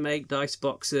boxes I make, dice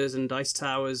boxes and dice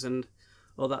towers and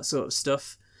all that sort of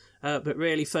stuff. But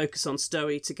really focus on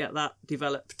Stowii to get that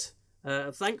developed.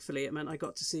 Thankfully, it meant I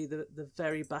got to see the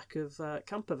very back of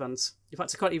camper vans. In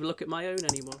fact, I can't even look at my own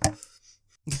anymore.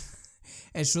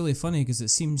 It's really funny because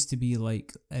it seems to be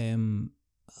like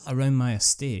around my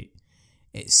estate,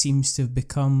 it seems to have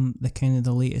become the kind of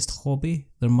the latest hobby.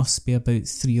 There must be about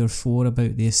 3 or 4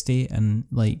 about the estate, and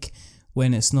like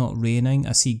when it's not raining,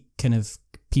 I see kind of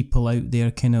people out there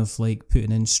kind of like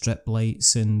putting in strip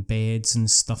lights and beds and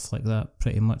stuff like that,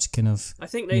 pretty much kind of. I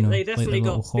think they definitely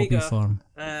got bigger after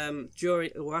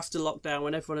lockdown,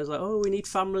 when everyone was like, oh, we need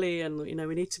family, and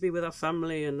we need to be with our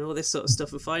family and all this sort of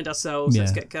stuff and find ourselves.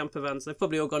 Let's get camper vans. They've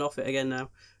probably all gone off it again now.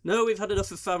 No, we've had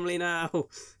enough of family now.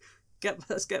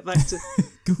 Let's get back to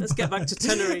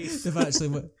Tenerife.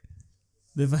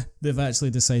 They've actually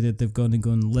decided they've gone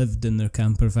and lived in their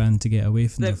camper van to get away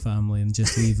from their family and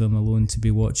just leave them alone to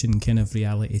be watching kind of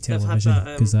reality television,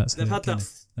 because that's how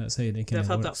they kind of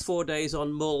had that 4 days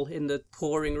on Mull in the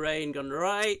pouring rain. Gone,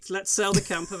 right, let's sell the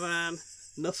camper van.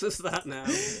 Enough of that now.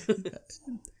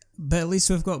 But at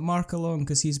least we've got Mark along,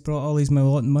 because he's brought all his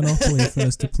Monopoly for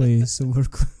us to play. So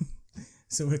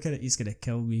he's gonna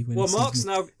kill me. Mark's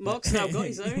now got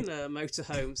his own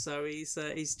motorhome, so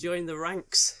he's joined the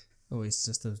ranks. Oh, he's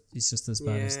just as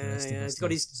bad as the rest of us. He's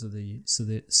got his.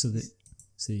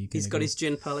 He's got his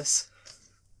gin palace.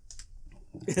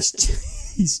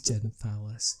 His gin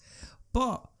palace.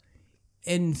 But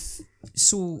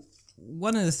so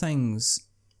one of the things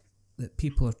that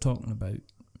people are talking about,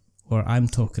 or I'm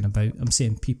talking about, I'm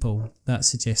saying people, that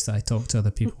suggests that I talk to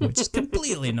other people, which is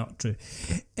completely not true.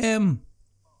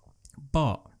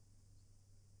 But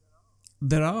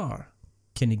there are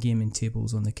kind of gaming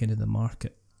tables on the kind of the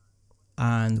market.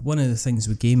 And one of the things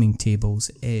with gaming tables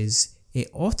is it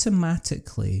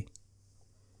automatically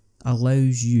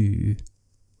allows you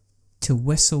to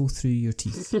whistle through your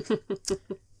teeth.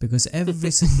 Because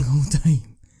every single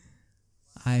time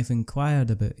I've inquired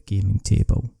about a gaming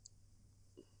table,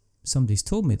 somebody's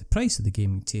told me the price of the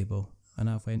gaming table, and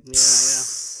I've went,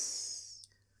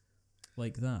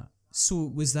 like that.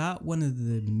 So was that one of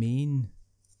the main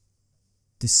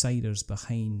deciders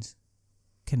behind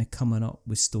kind of coming up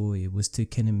with Stowii, was to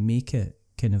kind of make it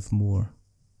kind of more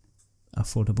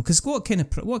affordable? Because what kind of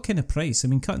price? I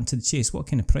mean, cutting to the chase, what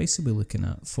kind of price are we looking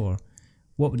at for?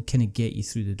 What would kind of get you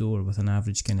through the door with an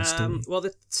average kind of Stowii? Well,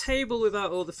 the table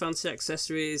without all the fancy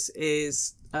accessories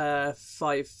is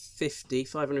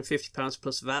 £550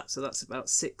 plus VAT, so that's about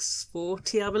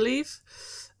 $640, I believe.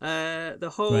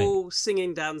 The whole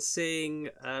singing, dancing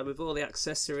with all the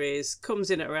accessories comes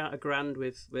in at around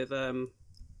 £1,000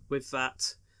 with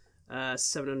VAT,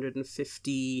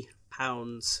 £750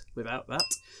 without that.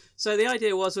 So the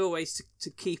idea was always to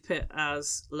keep it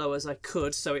as low as I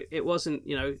could, so it wasn't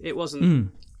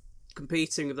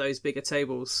competing with those bigger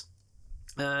tables.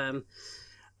 And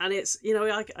it's,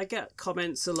 I get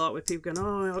comments a lot with people going,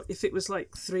 oh, if it was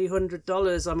like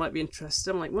 $300 I might be interested.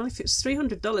 I'm like, well, if it's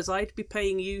 $300 I'd be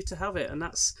paying you to have it, and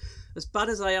that's, as bad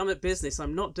as I am at business,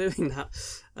 I'm not doing that.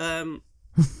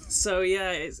 So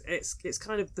yeah, it's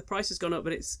kind of, the price has gone up,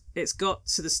 but it's got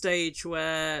to the stage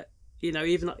where,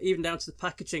 even down to the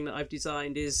packaging that I've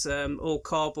designed is all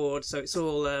cardboard, so it's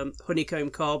all honeycomb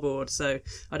cardboard, so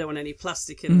I don't want any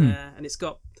plastic in there, and it's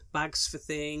got bags for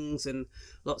things and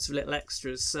lots of little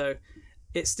extras, so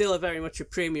it's still very much a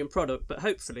premium product, but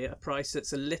hopefully at a price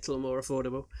that's a little more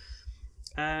affordable.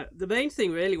 The main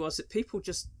thing really was that people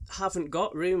just haven't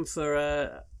got room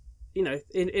for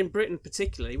in Britain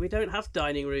particularly, we don't have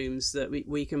dining rooms that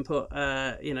we can put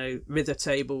rither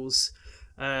tables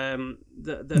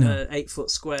that are 8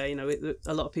 foot square.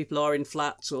 A lot of people are in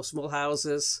flats or small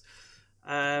houses,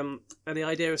 and the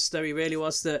idea of Stowii really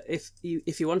was that if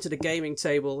you wanted a gaming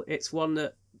table, it's one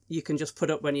that you can just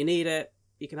put up when you need it.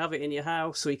 You can have it in your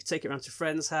house, or you can take it around to a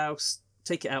friend's house,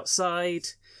 take it outside,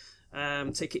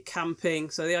 take it camping.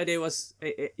 So the idea was,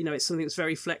 it's something that's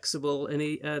very flexible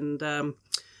and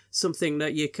something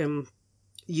that you can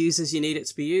use as you need it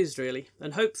to be used, really,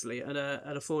 and hopefully at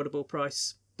an affordable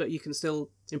price, but you can still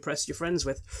impress your friends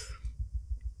with.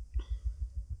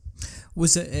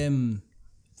 Was it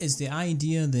is the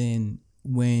idea then,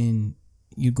 when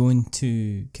you're going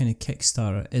to kind of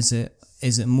Kickstarter, is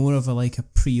it more of a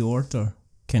pre-order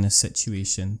kind of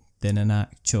situation than an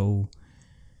actual,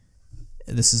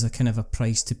 this is a kind of a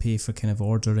price to pay for kind of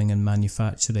ordering and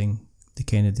manufacturing the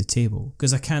kind of the table?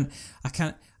 Because I can't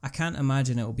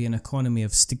imagine it'll be an economy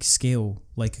of scale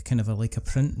like a kind of a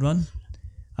print run.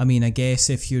 I mean, I guess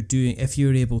if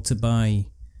you're able to buy,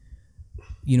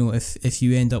 if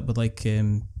you end up with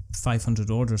 500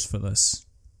 orders for this,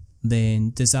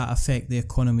 then does that affect the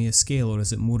economy of scale, or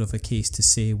is it more of a case to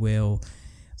say, well,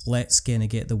 let's kind of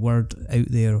get the word out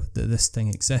there that this thing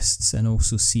exists, and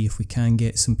also see if we can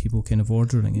get some people kind of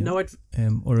ordering it? No,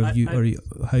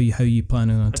 how you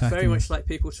planning on attacking? I'd very much like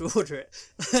people to order it.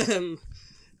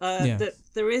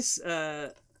 There is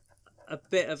a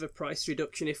bit of a price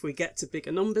reduction if we get to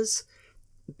bigger numbers,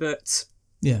 but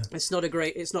it's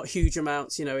not huge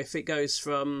amounts. If it goes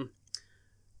from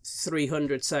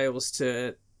 300 sales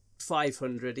to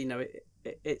 500,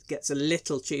 it gets a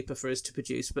little cheaper for us to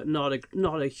produce, but not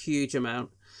a huge amount.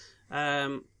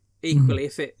 Equally,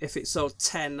 if it sold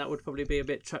 10, that would probably be a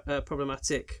bit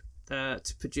problematic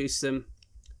to produce them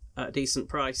at a decent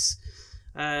price.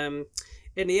 In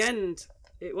the end,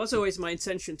 it was always my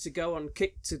intention to go on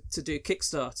to do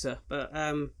Kickstarter, but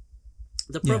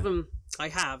the problem I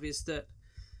have is that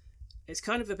it's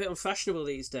kind of a bit unfashionable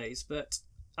these days, but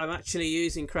I'm actually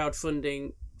using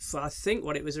crowdfunding for, I think,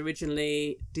 what it was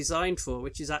originally designed for,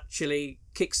 which is actually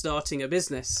kickstarting a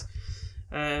business.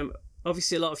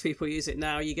 Obviously, a lot of people use it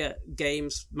now. You get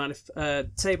games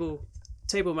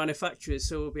table manufacturers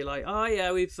who will be like, oh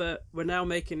yeah, we're now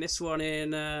making this one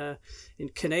in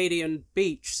Canadian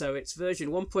Beach, so it's version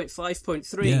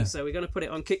 1.5.3, so we're going to put it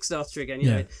on Kickstarter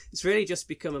again. It's really just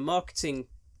become a marketing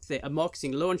a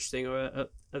marketing launch thing, or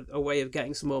a way of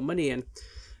getting some more money in.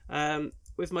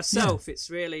 With myself, it's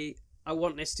really, I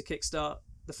want this to kickstart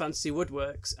the Fantasy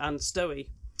Woodworks and Stowii.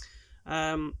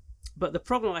 But the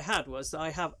problem I had was that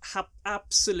I have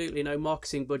absolutely no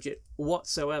marketing budget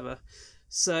whatsoever.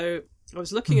 So I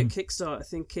was looking at Kickstarter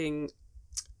thinking,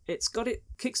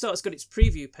 Kickstarter's got its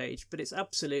preview page, but it's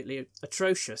absolutely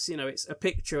atrocious. It's a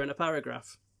picture and a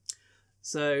paragraph.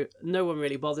 So no one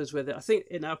really bothers with it. I think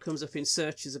it now comes up in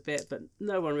searches a bit, but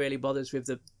no one really bothers with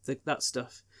that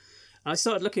stuff. And I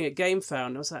started looking at GameFound,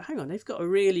 and I was like, hang on, they've got a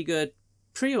really good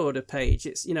pre-order page.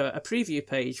 It's, a preview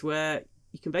page where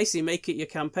you can basically make it your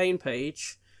campaign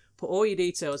page, put all your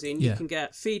details in. You can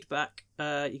get feedback,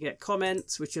 you get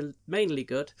comments, which are mainly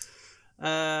good,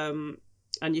 and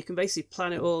you can basically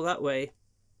plan it all that way.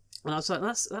 And I was like,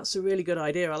 that's a really good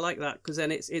idea. I like that, because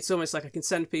then it's almost like I can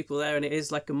send people there, and it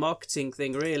is like a marketing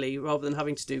thing, really, rather than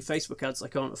having to do Facebook ads I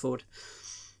can't afford.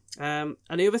 And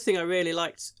the other thing I really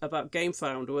liked about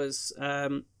GameFound was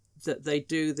that they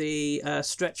do the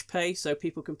stretch pay, so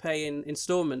people can pay in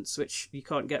installments, which you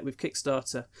can't get with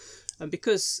Kickstarter. And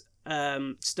because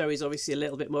Stowii is obviously a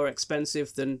little bit more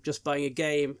expensive than just buying a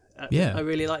game, I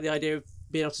really like the idea of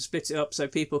being able to split it up so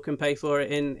people can pay for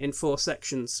it in 4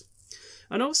 sections.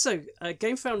 And also,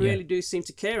 GameFound really do seem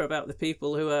to care about the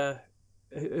people who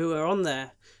are on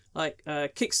there. Like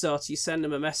Kickstarter, you send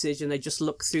them a message and they just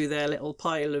look through their little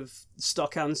pile of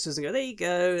stock answers and go, there you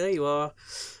go, there you are.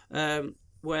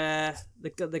 Where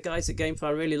the guys at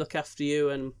GameFound really look after you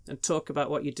and talk about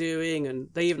what you're doing, and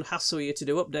they even hassle you to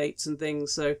do updates and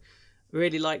things. So I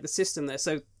really like the system there.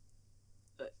 So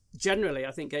generally,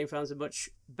 I think GameFound's a much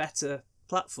better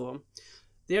platform.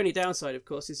 The only downside, of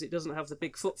course, is it doesn't have the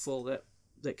big footfall that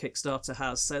Kickstarter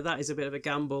has. So that is a bit of a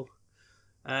gamble.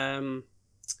 I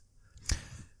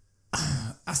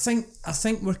think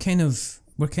we're kind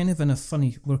of in a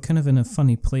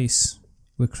funny place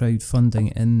with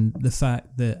crowdfunding, in the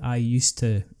fact that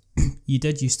you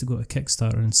did used to go to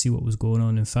Kickstarter and see what was going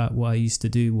on. In fact, what I used to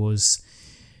do was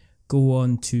go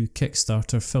on to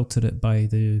Kickstarter, filter it by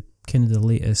the kind of the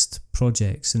latest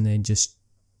projects, and then just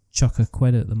chuck a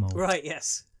quid at them all. Right,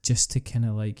 yes. Just to kind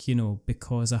of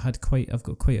because I've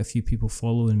got quite a few people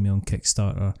following me on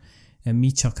Kickstarter, and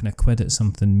me chucking a quid at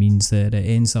something means that it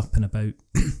ends up in about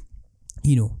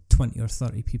 20 or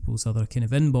 30 people's other kind of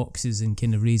inboxes, and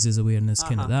kind of raises awareness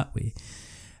kind of that way.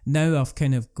 Now you've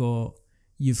kind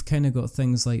of got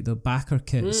things like the Backer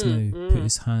Kits now put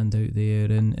his hand out there,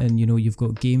 and you've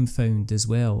got GameFound as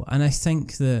well. And I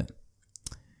think that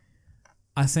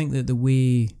the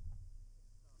way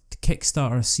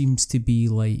Kickstarter seems to be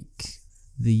like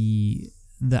the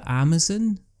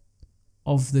Amazon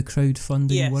of the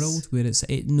crowdfunding world, where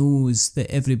it knows that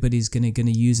everybody's gonna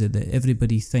use it, that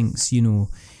everybody thinks,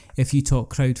 if you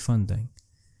talk crowdfunding,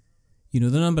 the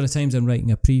number of times I'm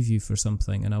writing a preview for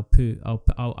something and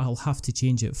I'll have to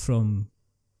change it from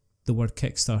the word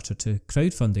Kickstarter to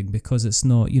crowdfunding, because it's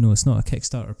not a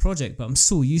Kickstarter project, but I'm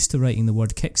so used to writing the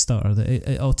word Kickstarter that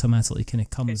it automatically kind of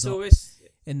comes up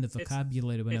in the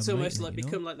vocabulary when it's I'm almost writing like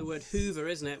become like the word Hoover,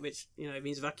 isn't it? Which it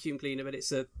means vacuum cleaner, but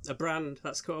it's a brand.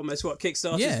 That's almost what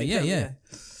Kickstarter's become. Yeah.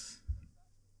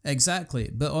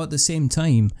 Exactly. But at the same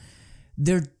time,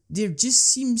 there just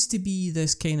seems to be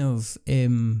this kind of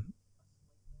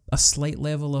a slight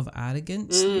level of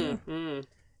arrogance there.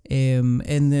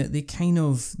 And they kind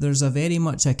of, there's a very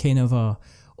much a kind of a,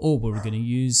 we're going to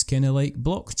use kind of like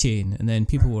blockchain, and then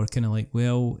people were kind of like,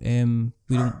 well,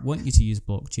 we don't want you to use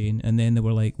blockchain, and then they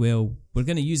were like, well, we're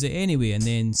going to use it anyway, and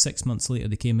then 6 months later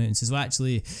they came out and says, well,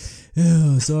 actually,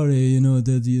 sorry, we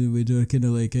were kind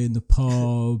of like in the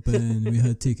pub and we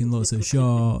had taken lots of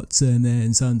shots, and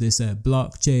then somebody said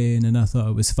blockchain and I thought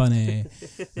it was funny,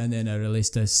 and then I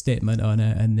released a statement on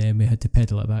it, and then we had to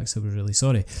pedal it back, so we're really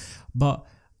sorry. But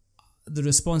the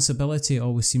responsibility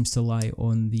always seems to lie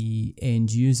on the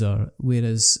end user,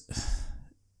 whereas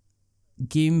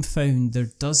GameFound, there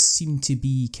does seem to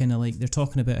be kind of like, they're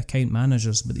talking about account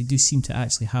managers, but they do seem to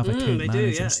actually have account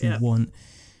managers who want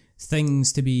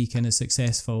things to be kind of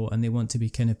successful, and they want to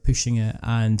be kind of pushing it.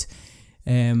 And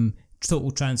total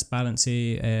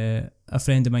transparency, a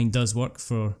friend of mine does work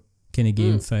for kind of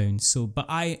GameFound. So, but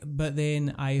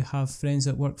then I have friends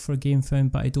that work for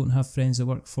GameFound, but I don't have friends that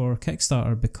work for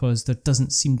Kickstarter, because there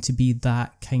doesn't seem to be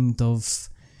that kind of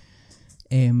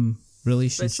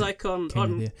relationship. It's like on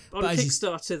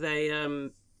Kickstarter, they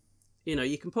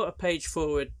you can put a page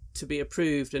forward to be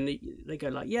approved, and they go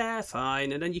like, yeah,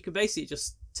 fine, and then you can basically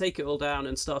just take it all down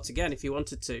and start again if you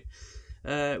wanted to.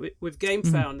 With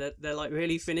GameFound, they're like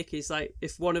really finicky. It's like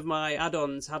if one of my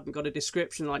add-ons hadn't got a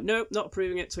description, like, nope, not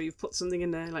approving it till you've put something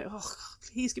in there. Like, oh,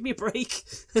 please give me a break.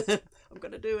 I'm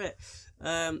going to do it.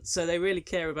 So they really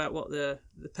care about what the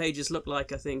pages look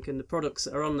like, I think, and the products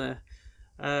that are on there.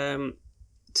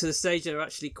 To the stage they're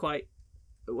actually quite,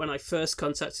 when I first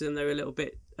contacted them, they were a little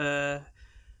bit, they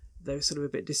were sort of a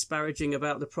bit disparaging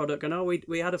about the product. And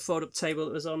we had a fold-up table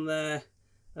that was on there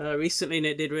recently, and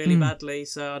it did really badly.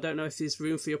 So I don't know if there's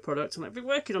room for your product. And I've been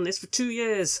working on this for 2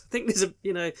 years. I think there's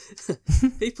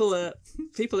people have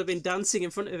been dancing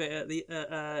in front of it at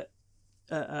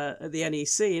the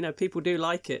NEC. People do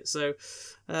like it. So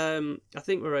I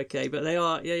think we're okay. But they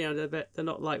are, they're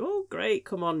not like, oh great,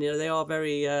 come on. They are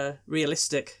very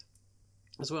realistic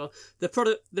as well. The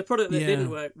product that didn't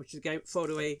work, which is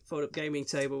fold-up gaming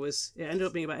table, it ended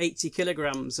up being about 80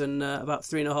 kilograms and about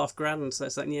 $3.5 grand. So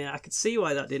it's like, I could see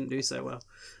why that didn't do so well.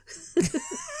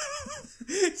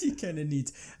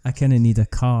 I kind of need a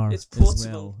car. It's portable as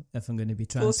well if I'm going to be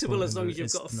transporting. Portable as long as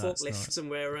you've got a forklift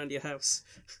somewhere around your house.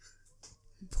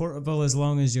 Portable as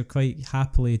long as you're quite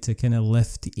happily to kind of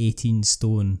lift 18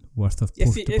 stone worth of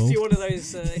portable. If you're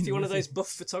one of those, buff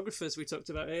photographers we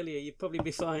talked about earlier, you'd probably be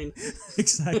fine.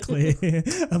 Exactly.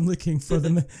 I'm looking for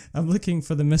the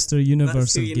Mr.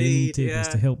 Universe of gaming tables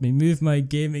to help me move my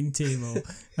gaming table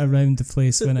around the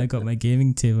place when I got my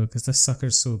gaming table, because this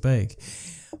sucker's so big.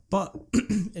 But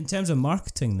in terms of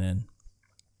marketing, then,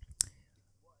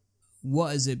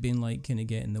 what has it been like, kind of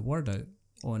getting the word out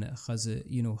on it? Has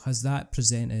that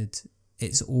presented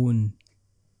its own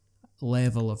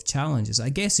level of challenges? I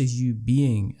guess as you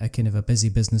being a kind of a busy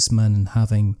businessman and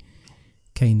having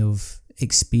kind of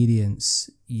experience,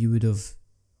 you would have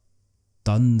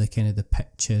done the kind of the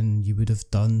pitching, you would have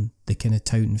done the kind of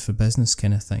touting for business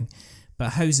kind of thing.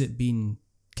 But how's it been?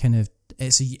 Kind of,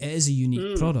 it is a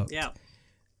unique product. Yeah.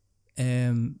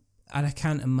 And I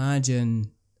can't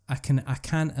imagine. I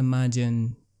can't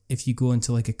imagine if you go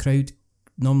into like a crowd.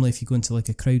 Normally, if you go into like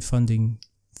a crowdfunding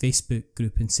Facebook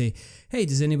group and say, hey,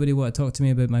 does anybody want to talk to me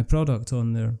about my product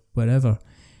on their wherever,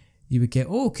 you would get,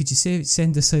 could you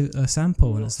send us out a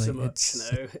sample? And it's like, no,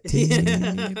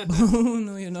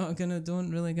 you're not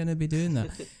don't really gonna be doing that.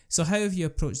 So how have you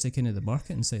approached the kind of the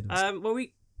marketing side of it? Well,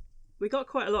 we got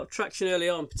quite a lot of traction early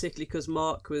on, particularly because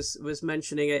Mark was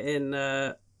mentioning it in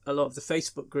a lot of the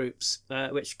Facebook groups,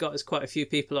 which got us quite a few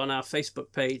people on our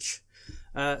Facebook page.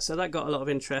 So that got a lot of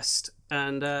interest,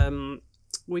 and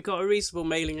we got a reasonable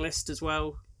mailing list as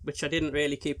well, which I didn't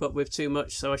really keep up with too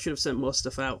much, so I should have sent more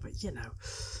stuff out, but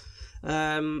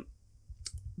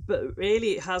but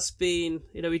really it has been,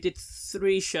 we did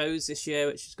 3 shows this year,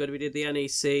 which is good. We did the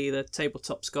NEC, the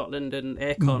Tabletop Scotland, and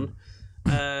Aircon,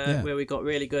 where we got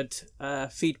really good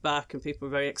feedback, and people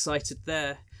were very excited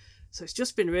there. So it's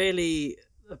just been really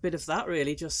a bit of that,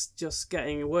 really, just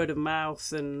getting word of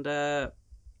mouth and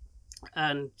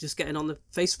just getting on the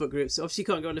Facebook groups. Obviously, you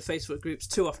can't go on the Facebook groups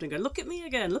too often and go, look at me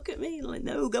again, look at me. Like,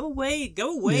 no, go away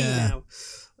now.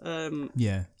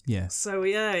 So,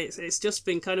 it's just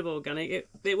been kind of organic.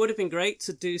 It would have been great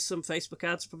to do some Facebook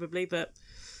ads, probably, but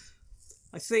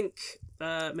I think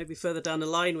maybe further down the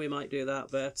line we might do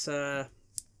that. But,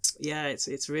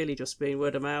 it's really just been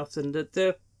word of mouth. And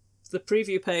the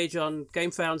preview page on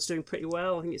GameFound's doing pretty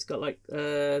well. I think it's got like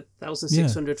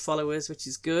 1,600 followers, which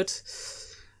is good.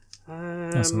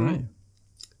 That's all right.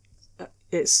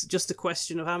 It's just a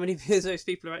question of how many of those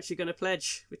people are actually going to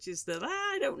pledge, which is the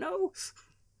I don't know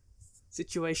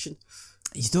situation.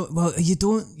 You don't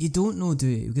know, do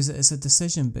you? Because it's a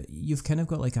decision, but you've kind of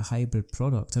got like a hybrid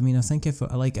product. I mean, I think if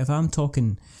I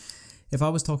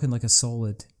was talking like a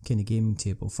solid kind of gaming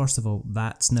table, first of all,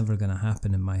 that's never going to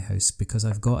happen in my house because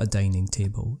I've got a dining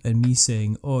table, and me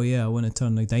saying, oh yeah, I want to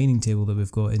turn a dining table that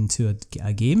we've got into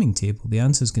a gaming table, the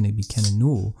answer is going to be kind of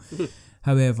no.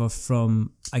 However,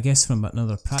 from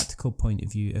another practical point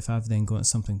of view, if I've then got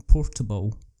something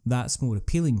portable, that's more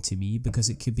appealing to me, because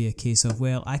it could be a case of,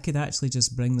 well, I could actually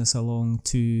just bring this along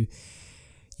to,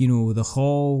 the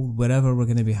hall, wherever we're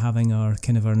going to be having our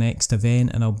next event,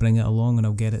 and I'll bring it along and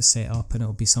I'll get it set up, and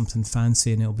it'll be something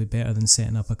fancy, and it'll be better than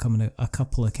setting up a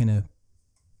couple of kind of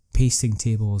pasting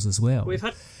tables as well. We've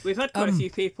had quite a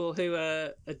few people who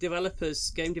are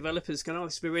developers, game developers, going,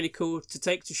 this would be really cool to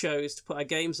take to shows to put our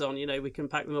games on. We can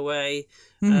pack them away.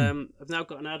 I've now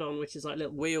got an add-on which is like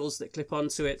little wheels that clip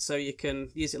onto it, so you can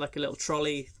use it like a little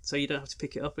trolley, so you don't have to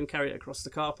pick it up and carry it across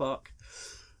the car park.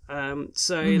 People are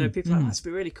like, that'd be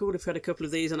really cool if we had a couple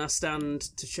of these on our stand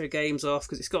to show games off,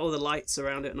 because it's got all the lights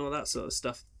around it and all that sort of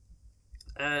stuff.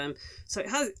 So it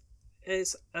has.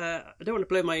 I don't want to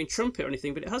blow my own trumpet or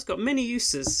anything, but it has got many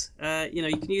uses.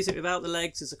 You can use it without the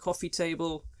legs as a coffee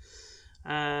table.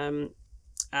 and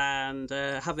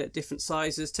have it at different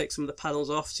sizes, take some of the panels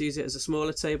off to use it as a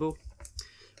smaller table.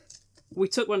 We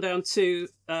took one down to,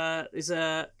 there's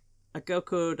a girl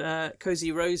called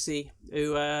Cozy Rosie,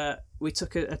 who we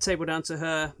took a table down to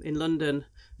her in London.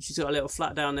 She's got a little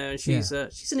flat down there, and she's an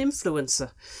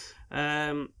influencer.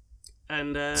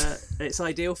 And it's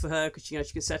ideal for her because she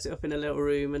can set it up in a little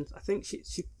room. And I think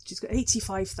she's got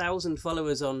 85,000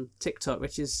 followers on TikTok,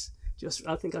 which is just,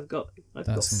 I think I've got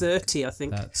 30. I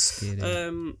think that's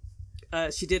scary.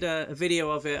 She did a video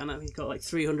of it, and I think it got like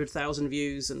 300,000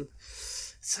 views. And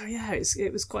so yeah,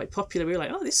 it was quite popular. We were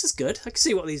like, oh, this is good. I can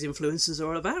see what these influencers are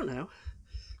all about now.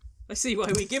 I see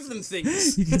why we give them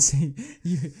things. You can see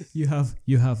you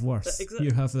have worse. Exactly.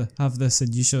 You have this,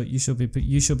 and you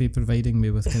shall be providing me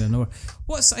with kind of more.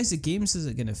 What size of games is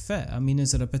it going to fit? I mean,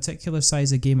 is there a particular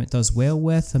size of game it does well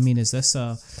with? I mean, is this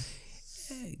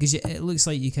because it looks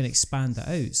like you can expand it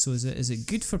out. So is it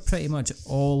good for pretty much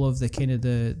all of the kind of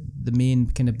the main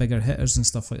kind of bigger hitters and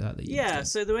stuff like that? Yeah.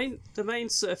 So the main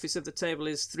surface of the table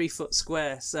is 3 foot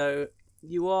square. So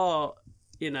you are.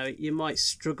 You might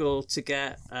struggle to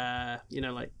get,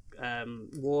 Warhammer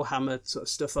sort of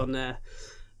stuff on there.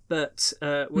 But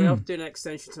we are doing an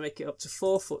extension to make it up to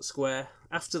 4 foot square.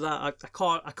 After that, I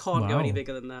can't go any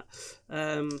bigger than that.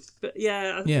 But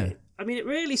yeah, I mean, it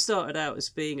really started out as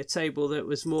being a table that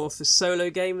was more for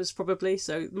solo gamers, probably.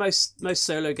 So most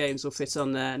solo games will fit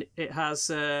on there. And it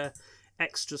has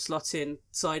extra slot-in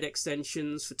side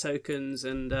extensions for tokens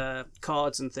and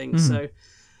cards and things. So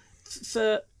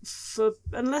for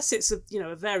unless it's a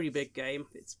very big game,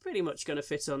 it's pretty much going to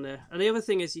fit on there. And the other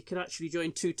thing is you can actually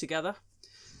join 2 together.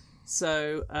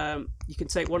 So you can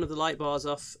take one of the light bars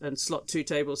off and slot 2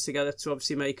 tables together to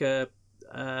obviously make a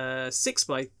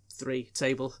 6x3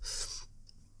 table.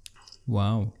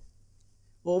 Wow.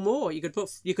 Or more. You could put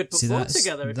 4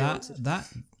 together if you wanted.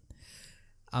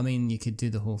 I mean, you could do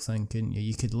the whole thing, couldn't you?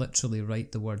 You could literally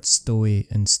write the word Stowii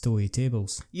in Stowii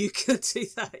tables. You could do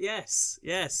that, yes.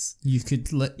 You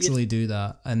could literally do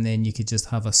that, and then you could just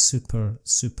have a super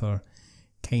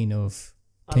kind of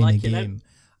game.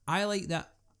 I like that.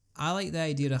 I like the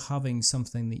idea of having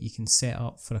something that you can set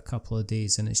up for a couple of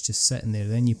days, and it's just sitting there.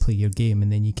 Then you play your game,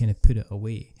 and then you kind of put it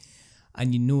away.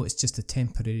 And it's just a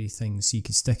temporary thing, so you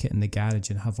could stick it in the garage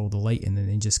and have all the lighting and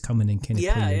then just come in and kind of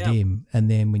play your game. And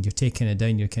then when you're taking it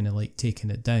down, you're kind of like taking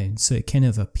it down. So it kind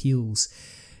of appeals.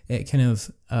 It kind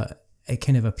of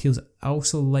appeals. I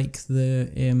also like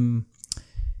the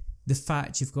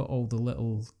fact you've got all the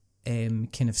little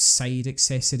kind of side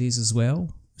accessories as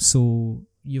well. So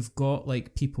you've got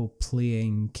like people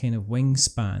playing kind of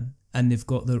Wingspan, and they've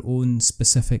got their own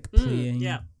specific playing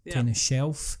kind of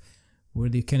shelf, where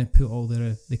they kind of put all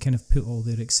their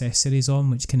accessories on,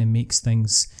 which kind of makes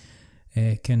things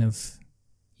it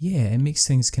makes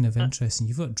things kind of interesting.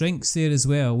 You've got drinks there as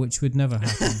well, which would never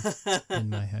happen in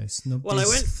my house. Well,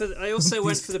 I also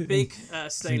went for the big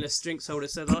stainless drinks holder,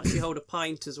 so they'll actually hold a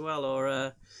pint as well, or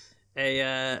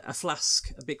a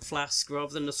flask, a big flask,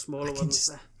 rather than the smaller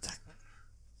ones.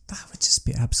 That would just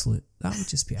be absolute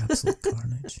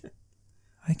carnage.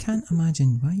 I can't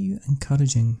imagine why are you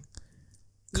encouraging.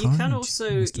 You can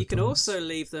also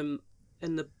leave them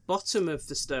in the bottom of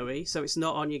the Stowii, so it's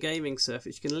not on your gaming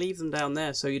surface. You can leave them down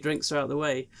there, so your drinks are out of the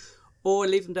way, or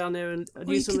leave them down there and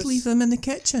use them. You could leave them in the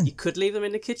kitchen. You could leave them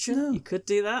in the kitchen. No. You could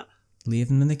do that. Leave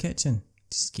them in the kitchen.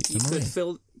 Just keep them away.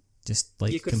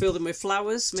 You could fill them with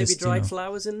flowers, maybe dried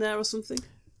flowers in there or something.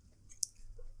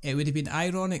 It would have been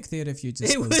ironic there if you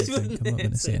just spilled the drink. I'm not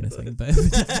going to say anything, but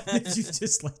if you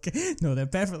just no, they're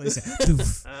perfectly safe.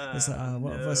 It's like,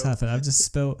 what's happened? I've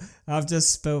just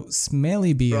spilt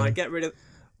smelly beer. Right, get rid of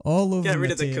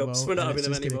the cups. We're not having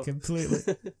them anymore.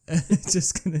 Completely. I'm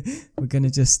just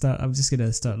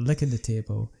gonna start licking the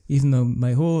table, even though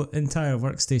my whole entire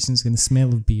workstation is going to smell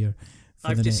of beer.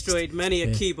 I've destroyed many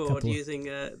a keyboard using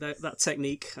that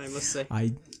technique, I must say.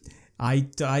 I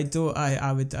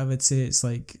would say it's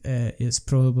like it's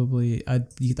probably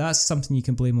that's something you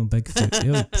can blame on Bigfoot.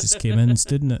 It just came in,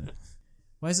 didn't it?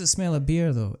 Why does it smell of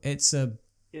beer though? It's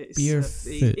beer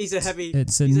foot. He's a heavy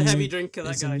drinker.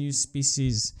 That it's guy. A new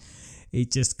species.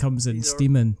 It just comes in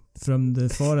steaming from the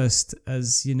forest,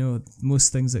 as you know.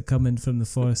 Most things that come in from the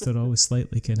forest are always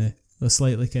slightly kind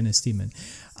of steaming.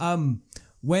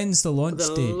 When's the launch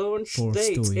date? The launch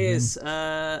date Stowii? is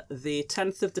the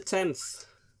 10th of the 10th.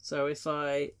 So if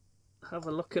I have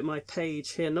a look at my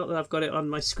page here, not that I've got it on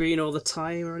my screen all the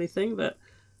time or anything, but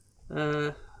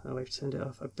we've turned it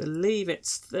off. I believe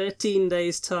it's 13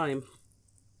 days' time.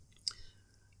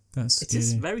 That's It scary.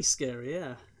 is very scary,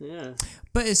 yeah.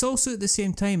 But it's also at the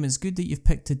same time, it's good that you've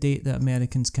picked a date that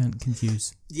Americans can't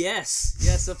confuse.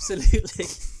 Yes, absolutely.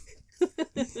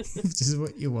 Which is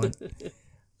what you want.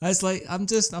 It's like, I'm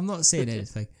not saying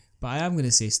anything, but I am going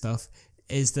to say stuff,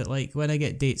 is that like when I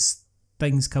get dates,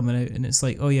 things coming out and it's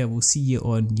like, oh yeah, we'll see you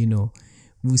on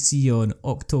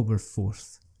October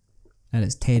 4th. And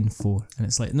it's 10-4. And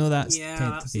it's like, no, that's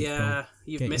 10th of April. Yeah,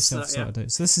 you've missed that, sorted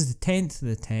out. So this is the 10th of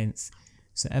the 10th.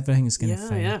 So everything's going to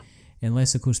fine. Yeah.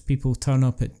 Unless, of course, people turn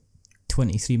up at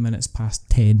 23 minutes past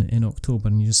 10 in October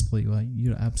and you're just like, well,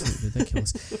 you're absolutely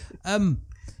ridiculous.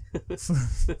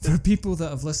 For people that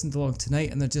have listened along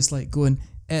tonight and they're just like going,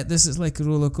 this is like a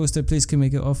roller coaster, please can we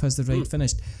get off, has the ride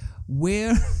finished?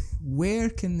 Where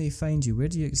can they find you? Where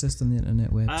do you exist on the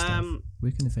internet web stuff?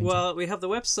 Where can they find you? Well, we have the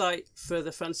website for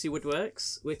the Fantasy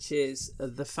Woodworks, which is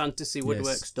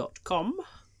thefantasywoodworks.com.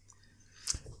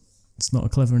 It's not a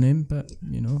clever name, but,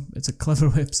 it's a clever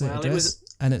website address.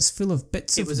 And it's full of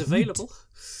bits of wood. It was available.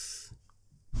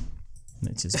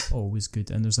 Which is always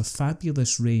good. And there's a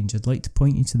fabulous range. I'd like to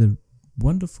point you to the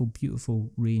wonderful,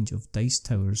 beautiful range of dice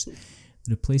towers.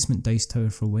 The replacement dice tower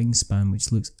for Wingspan,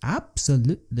 which looks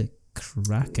absolutely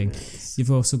cracking. Nice. You've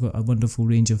also got a wonderful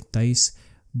range of dice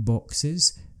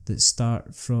boxes that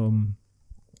start from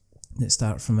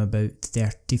about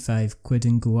 35 quid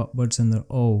and go upwards, and they're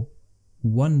all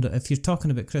if you're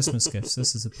talking about Christmas gifts,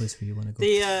 this is the place where you want to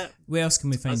go. Where else can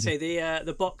we find you?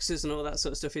 The boxes and all that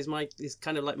sort of stuff is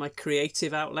kind of like my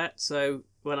creative outlet. So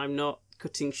when I'm not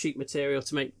cutting sheet material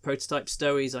to make prototype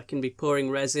Stowies, I can be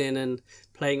pouring resin and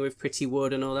playing with pretty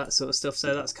wood and all that sort of stuff.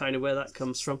 So that's kind of where that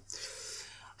comes from.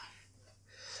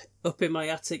 Up in my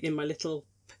attic, in my little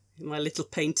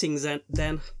paintings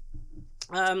den.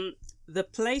 The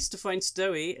place to find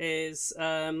Stowii is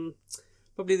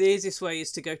probably the easiest way is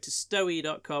to go to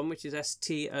stowii.com, which is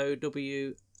STOWII.com,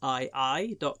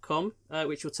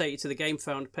 which will take you to the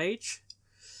GameFound page.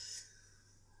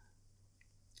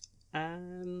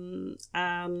 And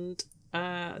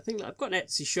I think I've got an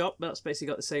Etsy shop, but that's basically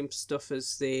got the same stuff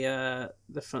as the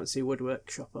Fancy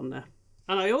Woodwork shop on there.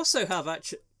 And I also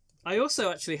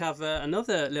actually have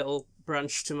another little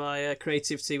branch to my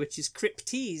creativity, which is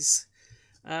Cryptese,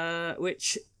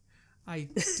 which I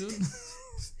don't.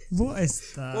 What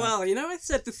is that? Well, I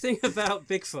said the thing about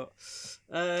Bigfoot.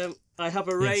 I have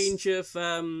a range of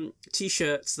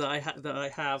T-shirts that I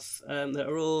have that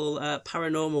are all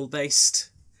paranormal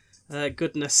based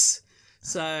goodness.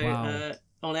 So wow.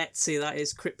 On Etsy, that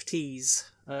is Cryptese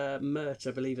merch,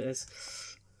 I believe it is.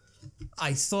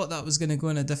 I thought that was going to go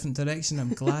in a different direction.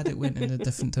 I'm glad it went in a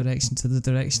different direction to the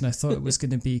direction I thought it was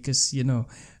going to be, because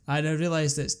I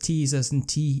realised it's T's as in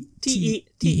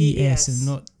T-E-S and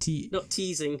not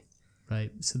teasing.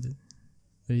 Right, so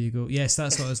there you go. Yes,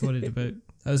 that's what I was worried about.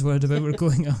 I was worried about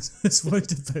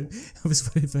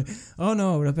oh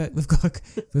no,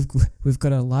 we've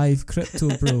got a live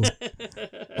crypto bro on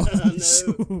the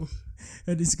show,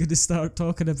 and he's going to start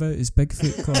talking about his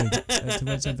Bigfoot coin. To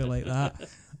which I'd be like that.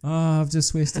 Oh, I've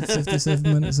just wasted 57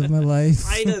 minutes of my life.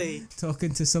 Finally.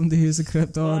 Talking to somebody who's a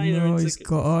crypto. No, he's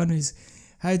got on.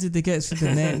 How did they get through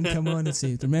the net and come on and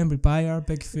say, remember, buy our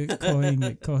Bigfoot coin.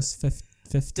 It costs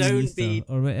 50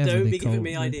 or whatever. Don't they be call giving it.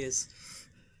 me ideas.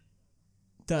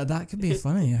 That could be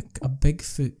funny, a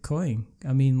Bigfoot coin.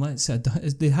 I mean, let's say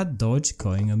they had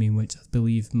Dogecoin. I mean, which I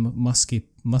believe musky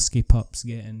pups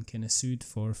getting kind of sued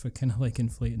for kind of like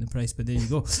inflating the price. But there you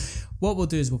go. What we'll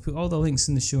do is we'll put all the links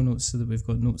in the show notes so that we've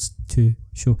got notes to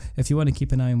show. If you want to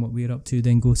keep an eye on what we're up to,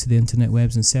 then go to the internet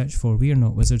webs and search for We Are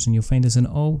Not Wizards, and you'll find us in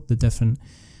all the different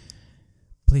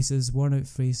places. Worn Out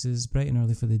Faces, bright and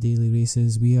early for the daily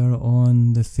races. We are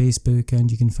on the Facebook,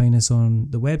 and you can find us on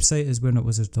the website is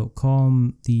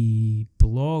we'renotwizards.com. The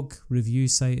blog review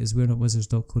site is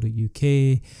we'renotwizards.co.uk.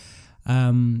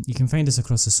 You can find us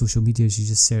across the social medias. You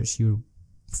just search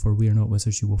for We Are Not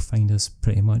Wizards. You will find us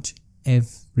pretty much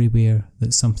everywhere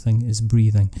that something is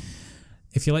breathing.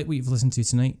 If you like what you've listened to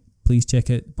tonight, please check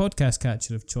out the podcast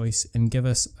catcher of choice and give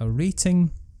us a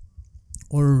rating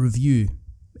or a review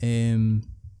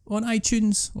on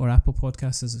iTunes or Apple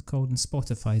Podcasts, as it's called, and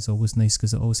Spotify is always nice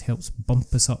because it always helps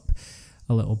bump us up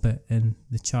a little bit in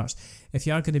the charts. If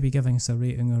you are going to be giving us a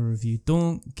rating or a review,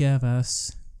 don't give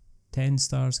us 10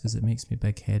 stars because it makes me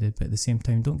big-headed, but at the same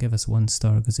time, don't give us 1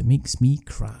 star because it makes me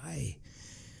cry.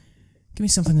 Give me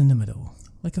something in the middle,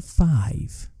 like a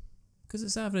 5, because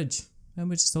it's average, and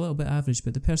we're just a little bit average,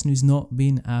 but the person who's not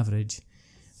been average,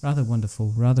 rather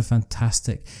wonderful, rather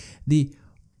fantastic. The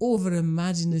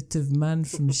over-imaginative man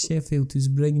from Sheffield who's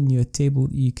bringing you a table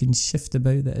that you can shift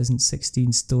about that isn't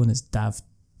 16 stone. It's Dav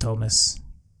Thomas.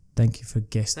 Thank you for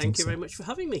guesting. Thank you very much for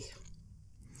having me.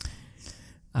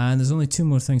 And there's only 2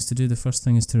 more things to do. The first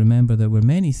thing is to remember that we're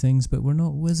many things, but we're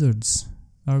not wizards.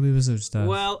 Are we wizards, Dad?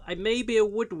 Well, I may be a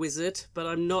wood wizard, but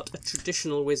I'm not a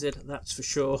traditional wizard, that's for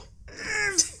sure.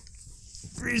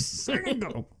 Every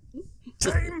single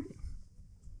time.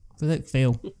 Without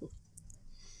fail.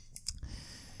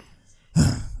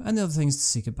 And the other thing is to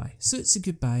say goodbye. So it's a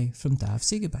goodbye from Dav.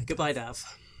 Say goodbye. Goodbye, Dav.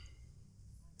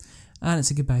 And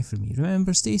it's a goodbye from me.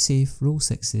 Remember, stay safe, roll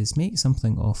 6s, make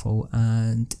something awful,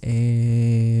 and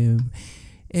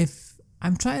if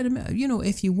I'm trying to remember,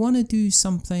 if you want to do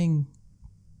something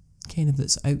kind of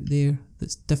that's out there,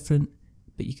 that's different,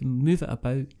 but you can move it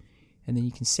about, and then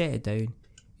you can set it down,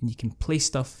 and you can play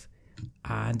stuff,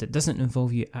 and it doesn't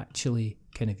involve you actually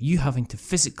you having to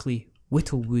physically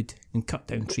whittle wood and cut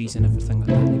down trees and everything like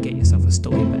that and get yourself a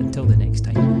Stowii. But until the next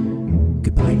time,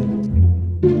 goodbye.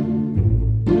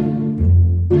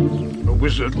 A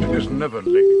wizard is never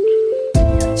late.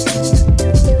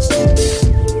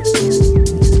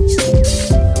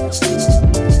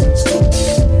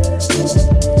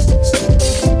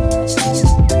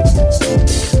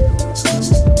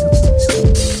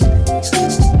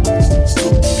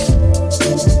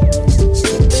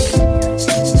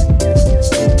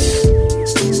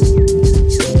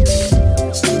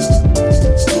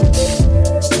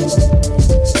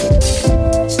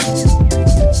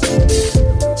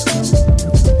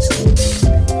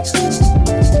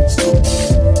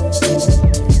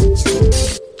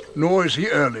 Nor is he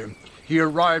early. He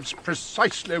arrives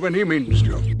precisely when he means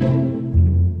to.